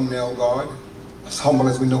Jesus, we come now, God, as humble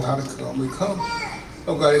as we know how to come. We come,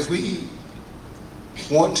 oh God, as we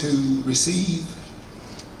want to receive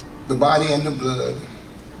the body and the blood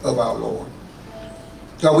of our Lord.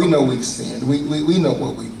 God, we know we've sinned. We know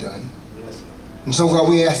what we've done. And so, God,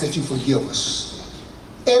 we ask that you forgive us.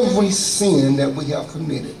 Every sin that we have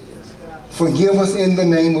committed. Forgive us in the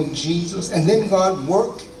name of Jesus. And then, God,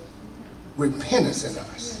 work repentance in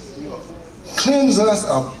us. Cleanse us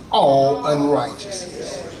of all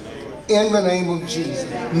unrighteousness. In the name of Jesus.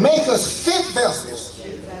 Make us fit vessels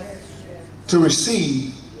to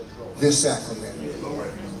receive this sacrament.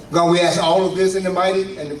 God, we ask all of this in the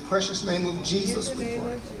mighty and the precious name of Jesus. We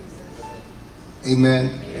pray.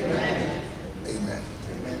 Amen. Amen. Amen.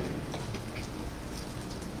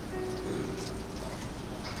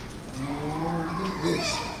 Look at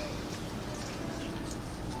this.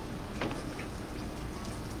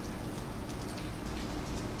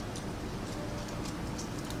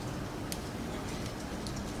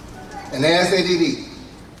 And as they did eat,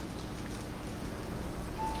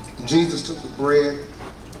 Jesus took the bread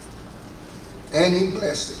and he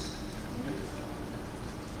blessed it.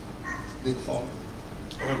 Big Father.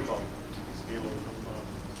 God,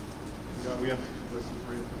 we have to bless the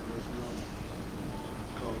bread for the rest of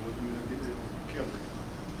God, what you did kept it.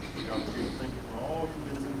 God, we thank you for all you've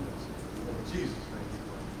been doing. In Jesus'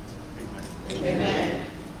 name. Amen.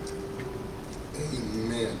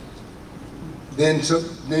 Amen.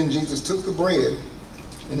 Then Jesus took the bread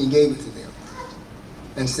and he gave it to them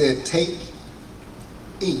and said, take,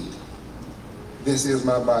 eat. This is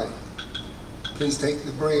my body. Please take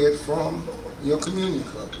the bread from your communion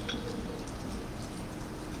cup.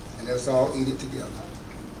 And let's all eat it together.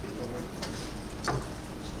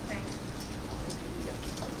 Thank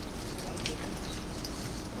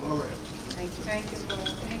you,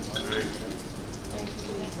 Lord.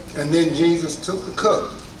 And then Jesus took the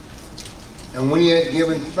cup. And when he had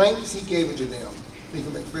given thanks, he gave it to them.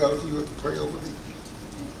 Deacon McPhail, if you would pray over me.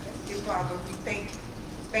 Dear Father, we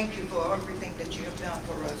thank you for everything that you have done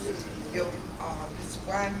for us. This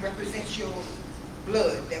wine represents your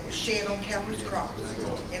blood that was shed on Calvary's cross.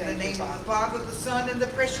 In the name of the Father, the Son, and the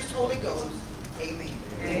precious Holy Ghost. Amen.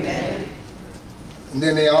 Amen. And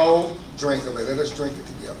then they all drank of it. Let us drink it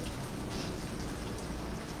together.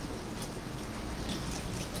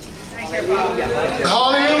 Thank you, Father.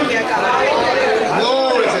 Hallelujah.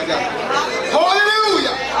 Glory to God.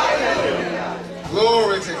 Hallelujah.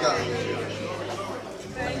 Glory to God.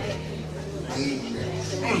 Amen.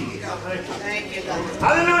 Thank you, God.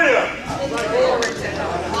 Hallelujah. Glory to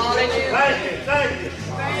God. Hallelujah. Thank you. Thank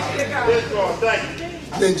you, God. Yes, Lord. Thank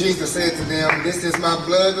you. Then Jesus said to them, this is my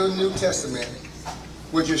blood of the New Testament,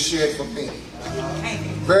 which is shed for many.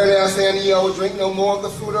 Verily I say unto you, I will drink no more of the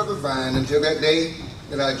fruit of the vine until that day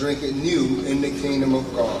that I drink it new in the kingdom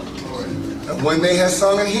of God. And when they had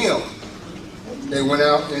sung a hymn, they went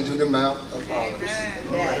out into the Mount of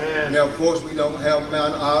fathers. Now, of course, we don't have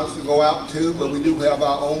Mount Olives to go out to, but we do have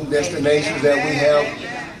our own destinations that we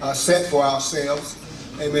have set for ourselves.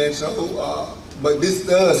 Amen. So, but this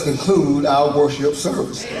does conclude our worship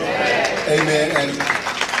service. Amen. And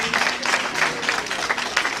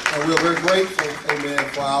we're very grateful, amen,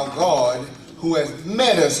 for our God who has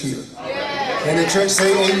met us here. And the church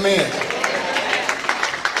say amen.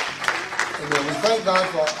 Amen. We thank God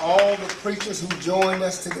for all the preachers who joined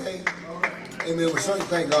us today. Amen. We certainly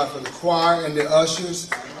thank God for the choir and the ushers,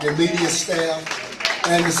 the media staff,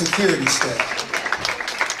 and the security staff.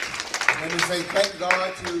 Let me say thank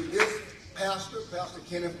God to this pastor, Pastor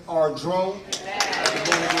Kenneth R. Draughn, of the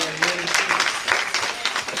Born Again Ministry.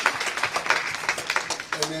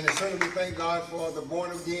 Amen. And certainly we thank God for the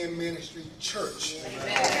Born Again Ministry Church.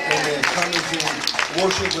 Amen. Coming to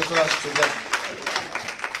worship with us today.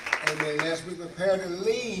 Amen. And as we prepare to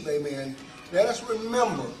leave, amen, let us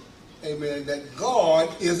remember, amen, that God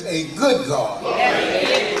is a good God.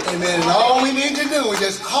 Amen. And all we need to do is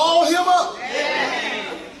just call him up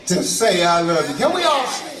to say, I love you. Can we all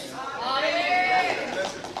sing?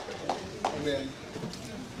 Amen.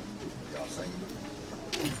 Y'all sing.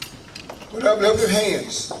 Put up, lift your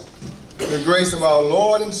hands. The grace of our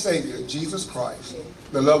Lord and Savior, Jesus Christ,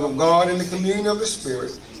 the love of God and the communion of the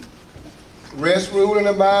Spirit, rest, rule, and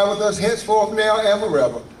abide with us henceforth, now, and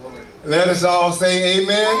forever. Let us all say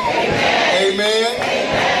amen. Amen. Amen.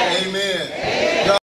 Amen.